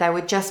 They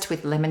were just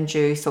with lemon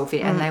juice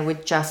and they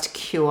would just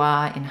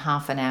cure in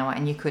half an hour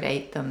and you could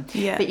eat them.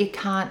 Yeah. But you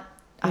can't,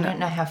 I don't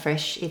know how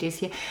fresh it is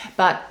here.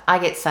 But I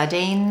get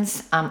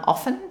sardines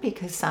often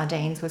because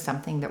sardines were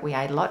something that we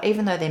ate a lot,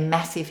 even though they're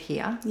massive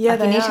here. Yeah,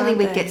 like in Italy,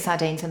 we'd get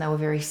sardines and they were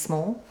very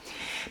small.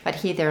 But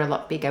here they're a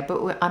lot bigger.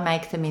 But I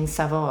make them in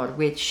Savor,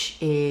 which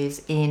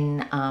is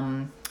in,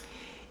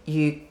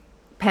 you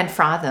pan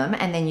fry them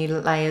and then you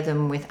layer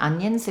them with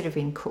onions that have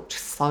been cooked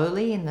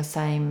slowly in the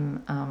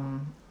same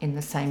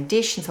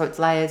dish, and so it's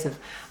layers of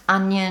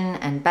onion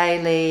and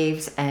bay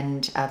leaves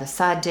and the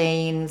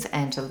sardines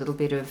and a little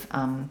bit of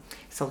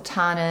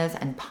sultanas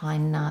and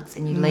pine nuts,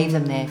 and you leave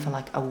them there for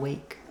like a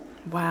week.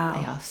 Wow.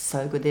 They are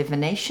so good. They're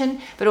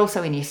Venetian, but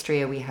also in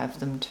Istria we have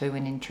them too,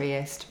 and in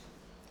Trieste.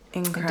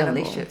 Incredible.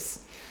 Delicious.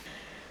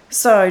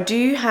 So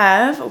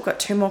we've got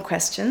 2 more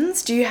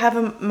questions. Do you have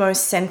a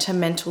most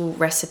sentimental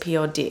recipe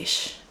or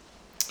dish?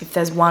 If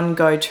there's one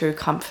go-to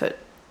comfort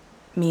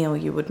meal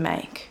you would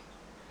make?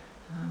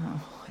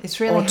 It's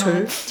really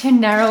hard to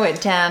narrow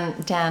it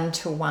down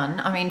to one.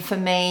 I mean, for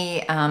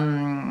me,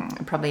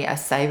 probably a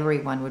savoury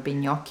one would be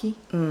gnocchi,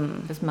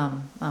 because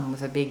Mum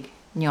was a big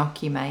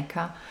gnocchi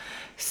maker.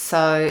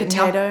 So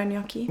potato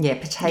gnocchi? Yeah,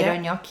 potato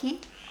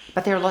gnocchi.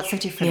 But there are lots of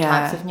different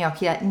types of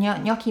gnocchi.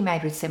 Gnocchi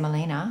made with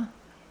semolina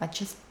are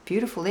just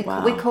beautiful.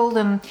 We call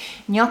them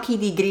gnocchi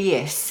di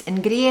Gries.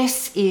 And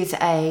Gries is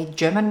a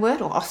German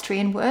word or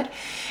Austrian word.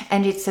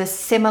 And it's a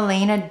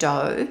semolina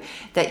dough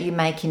that you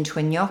make into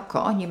a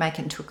gnocco. You make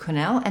it into a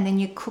quenelle and then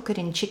you cook it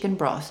in chicken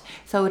broth.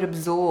 So it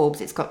absorbs,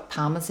 it's got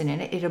parmesan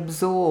in it. It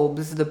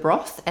absorbs the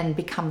broth and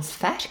becomes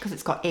fat because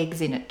it's got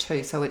eggs in it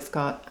too. So it's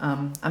got,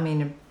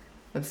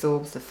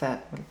 absorbs the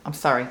fat. I'm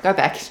sorry, go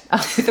back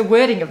with the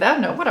wording of that. I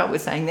don't know what I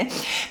was saying there.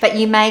 But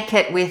you make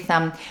it with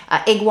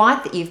egg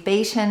white that you've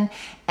beaten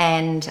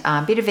and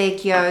a bit of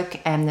egg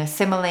yolk and the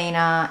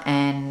semolina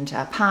and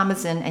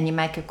parmesan, and you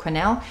make a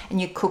quenelle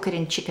and you cook it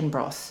in chicken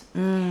broth.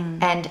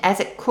 And as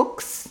it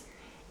cooks,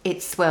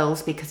 it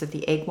swells because of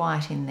the egg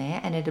white in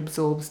there and it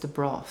absorbs the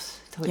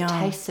broth. So it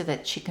tastes of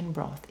that chicken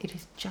broth. It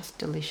is just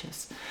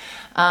delicious.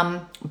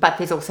 But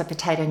there's also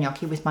potato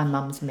gnocchi with my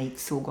mum's meat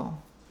sugo.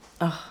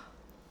 Oh.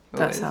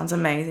 That sounds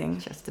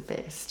amazing. Just the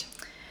best.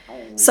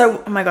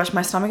 So, oh my gosh,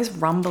 my stomach is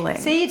rumbling.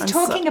 See, it's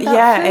talking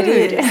about food.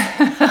 It is.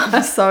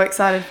 I'm so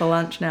excited for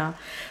lunch now.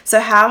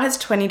 So how has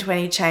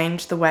 2020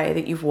 changed the way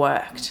that you've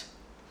worked?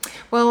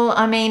 Well,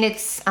 I mean,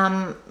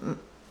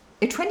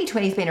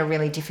 2020 has been a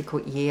really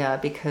difficult year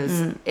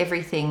because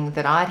everything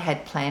that I'd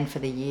had planned for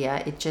the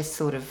year, it just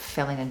sort of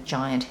fell in a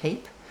giant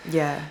heap.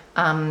 Yeah.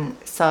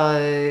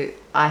 So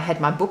I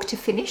had my book to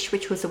finish,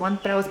 which was the one,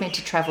 but I was meant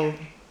to travel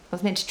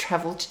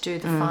to do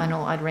the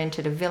final. I'd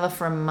rented a villa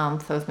for a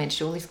month. I was meant to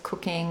do all this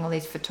cooking, all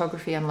this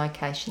photography on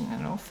location,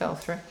 and it all fell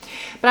through.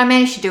 But I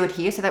managed to do it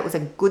here, so that was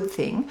a good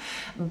thing.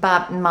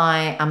 But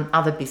my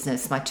other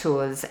business, my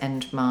tours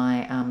and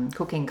my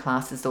cooking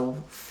classes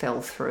all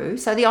fell through.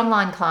 So the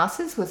online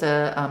classes was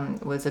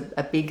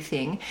a big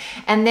thing.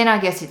 And then I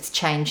guess it's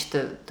changed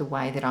the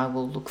way that I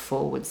will look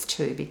forwards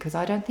to, because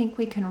I don't think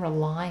we can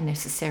rely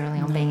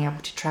necessarily on being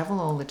able to travel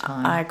all the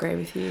time. I agree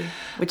with you,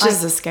 which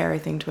is a scary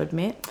thing to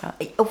admit.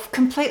 But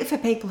completely, for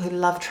people who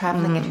love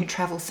travelling and who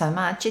travel so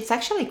much, it's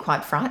actually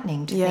quite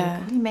frightening to think,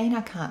 what do you mean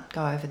I can't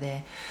go over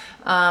there?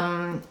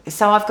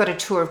 So I've got a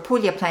tour of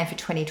Puglia planned for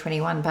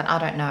 2021, but I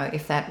don't know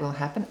if that will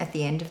happen at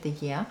the end of the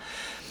year.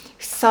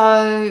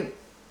 So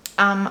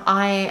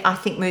I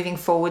think moving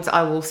forwards,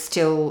 I will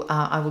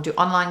do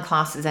online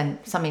classes and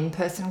some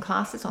in-person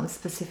classes on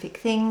specific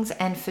things.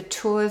 And for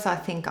tours, I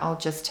think I'll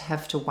just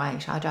have to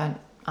wait.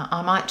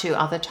 I might do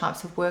other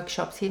types of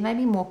workshops here,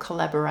 maybe more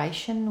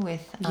collaboration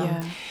with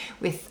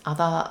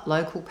other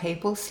local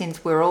people,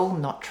 since we're all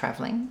not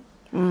travelling.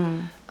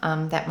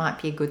 That might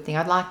be a good thing.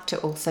 I'd like to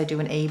also do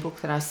an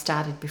ebook that I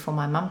started before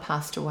my mum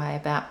passed away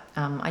about,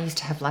 I used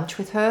to have lunch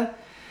with her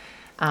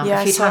a few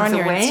I saw times on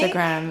your a week.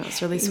 Instagram.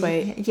 It's really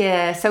sweet.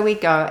 Yeah, so we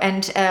go.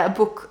 And a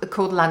book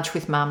called Lunch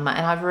with Mum,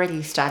 and I've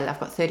already started. I've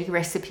got 30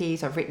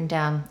 recipes. I've written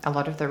down a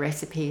lot of the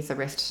recipes, the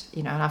rest,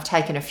 and I've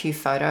taken a few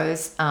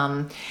photos.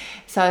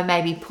 So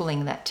maybe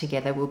pulling that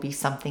together will be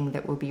something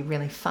that will be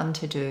really fun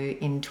to do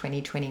in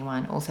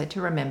 2021, also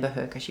to remember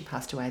her because she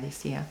passed away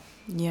this year.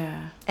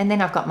 Yeah. And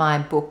then I've got my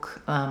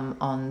book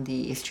on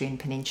the Istrian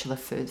Peninsula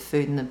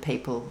food and the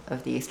people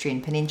of the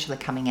Istrian Peninsula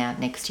coming out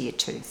next year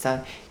too.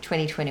 So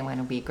 2021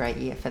 will be a great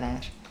year for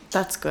that.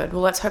 That's good.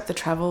 Well, let's hope the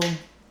travel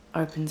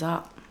opens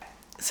up.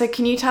 So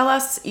can you tell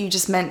us, you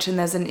just mentioned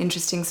there's an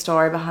interesting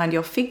story behind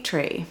your fig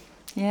tree.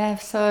 Yeah,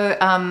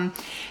 so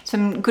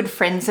some good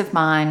friends of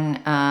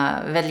mine,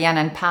 Veliana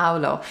and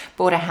Paolo,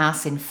 bought a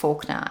house in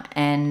Faulkner,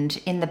 and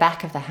in the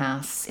back of the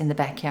house, in the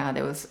backyard,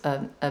 there was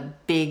a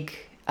big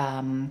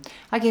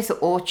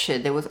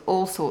orchard. There was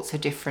all sorts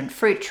of different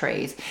fruit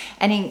trees,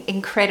 and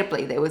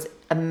incredibly there was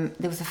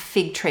a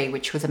fig tree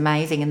which was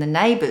amazing, and the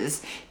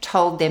neighbours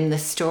told them the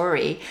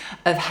story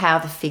of how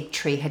the fig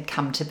tree had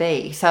come to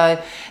be.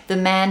 So the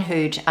man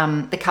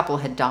the couple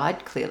had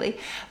died clearly,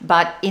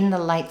 but in the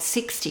late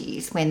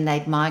 60s when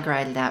they'd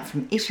migrated out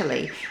from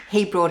Italy,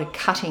 he brought a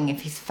cutting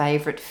of his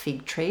favourite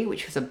fig tree,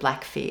 which was a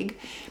black fig,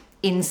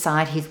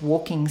 inside his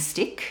walking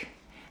stick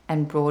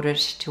and brought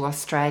it to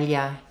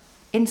Australia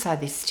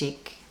inside this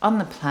stick on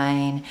the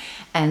plane,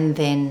 and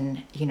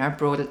then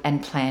brought it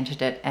and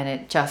planted it, and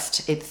it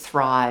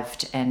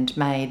thrived and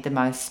made the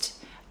most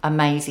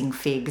amazing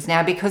figs.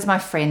 Now, because my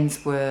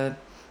friends were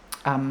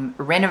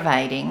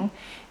renovating,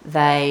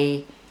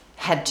 they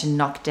had to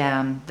knock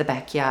down the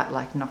backyard,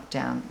 knock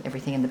down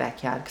everything in the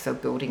backyard because they were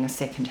building a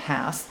second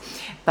house.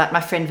 But my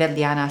friend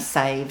Veliana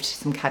saved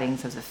some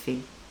cuttings of the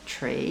fig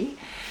tree,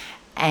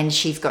 And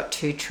she's got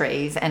 2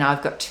 trees, and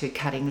I've got 2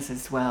 cuttings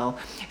as well.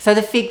 So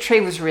the fig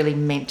tree was really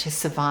meant to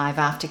survive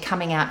after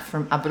coming out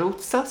from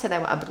Abruzzo. So they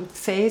were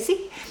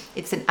Abruzzesi.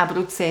 It's an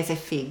Abruzzese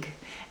fig,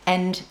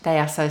 and they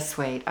are so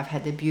sweet. I've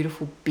had the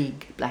beautiful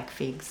big black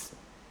figs.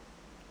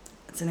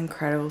 It's an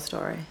incredible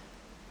story.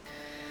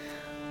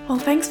 Well,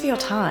 thanks for your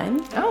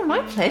time. Oh, my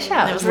pleasure.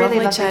 It was really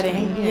lovely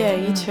chatting. Yeah,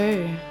 you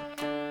too.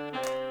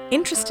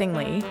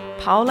 Interestingly,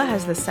 Paola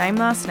has the same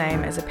last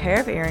name as a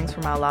pair of earrings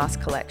from our last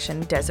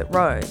collection, Desert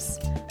Rose.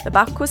 The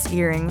Bacchus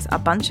earrings are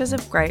bunches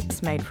of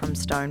grapes made from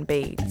stone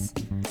beads.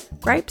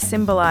 Grapes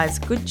symbolise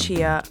good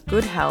cheer,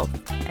 good health,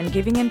 and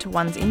giving into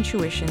one's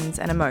intuitions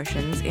and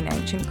emotions in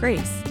ancient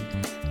Greece.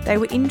 They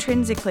were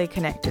intrinsically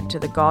connected to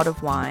the god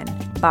of wine,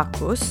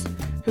 Bacchus,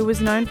 who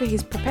was known for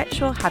his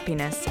perpetual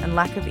happiness and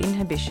lack of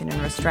inhibition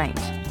and restraint.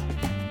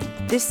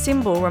 This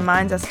symbol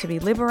reminds us to be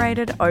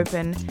liberated,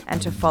 open, and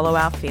to follow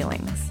our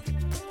feelings.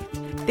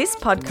 This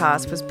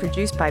podcast was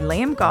produced by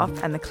Liam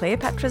Goff and the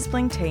Cleopatra's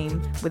Bling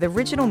team, with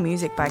original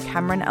music by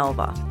Cameron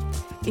Elva.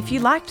 If you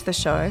liked the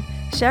show,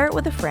 share it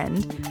with a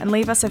friend and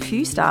leave us a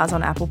few stars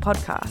on Apple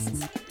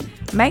Podcasts.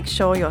 Make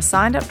sure you're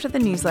signed up to the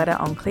newsletter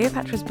on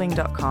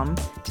cleopatrasbling.com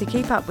to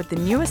keep up with the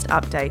newest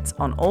updates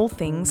on all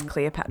things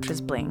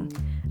Cleopatra's Bling.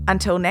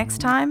 Until next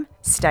time,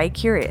 stay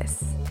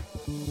curious.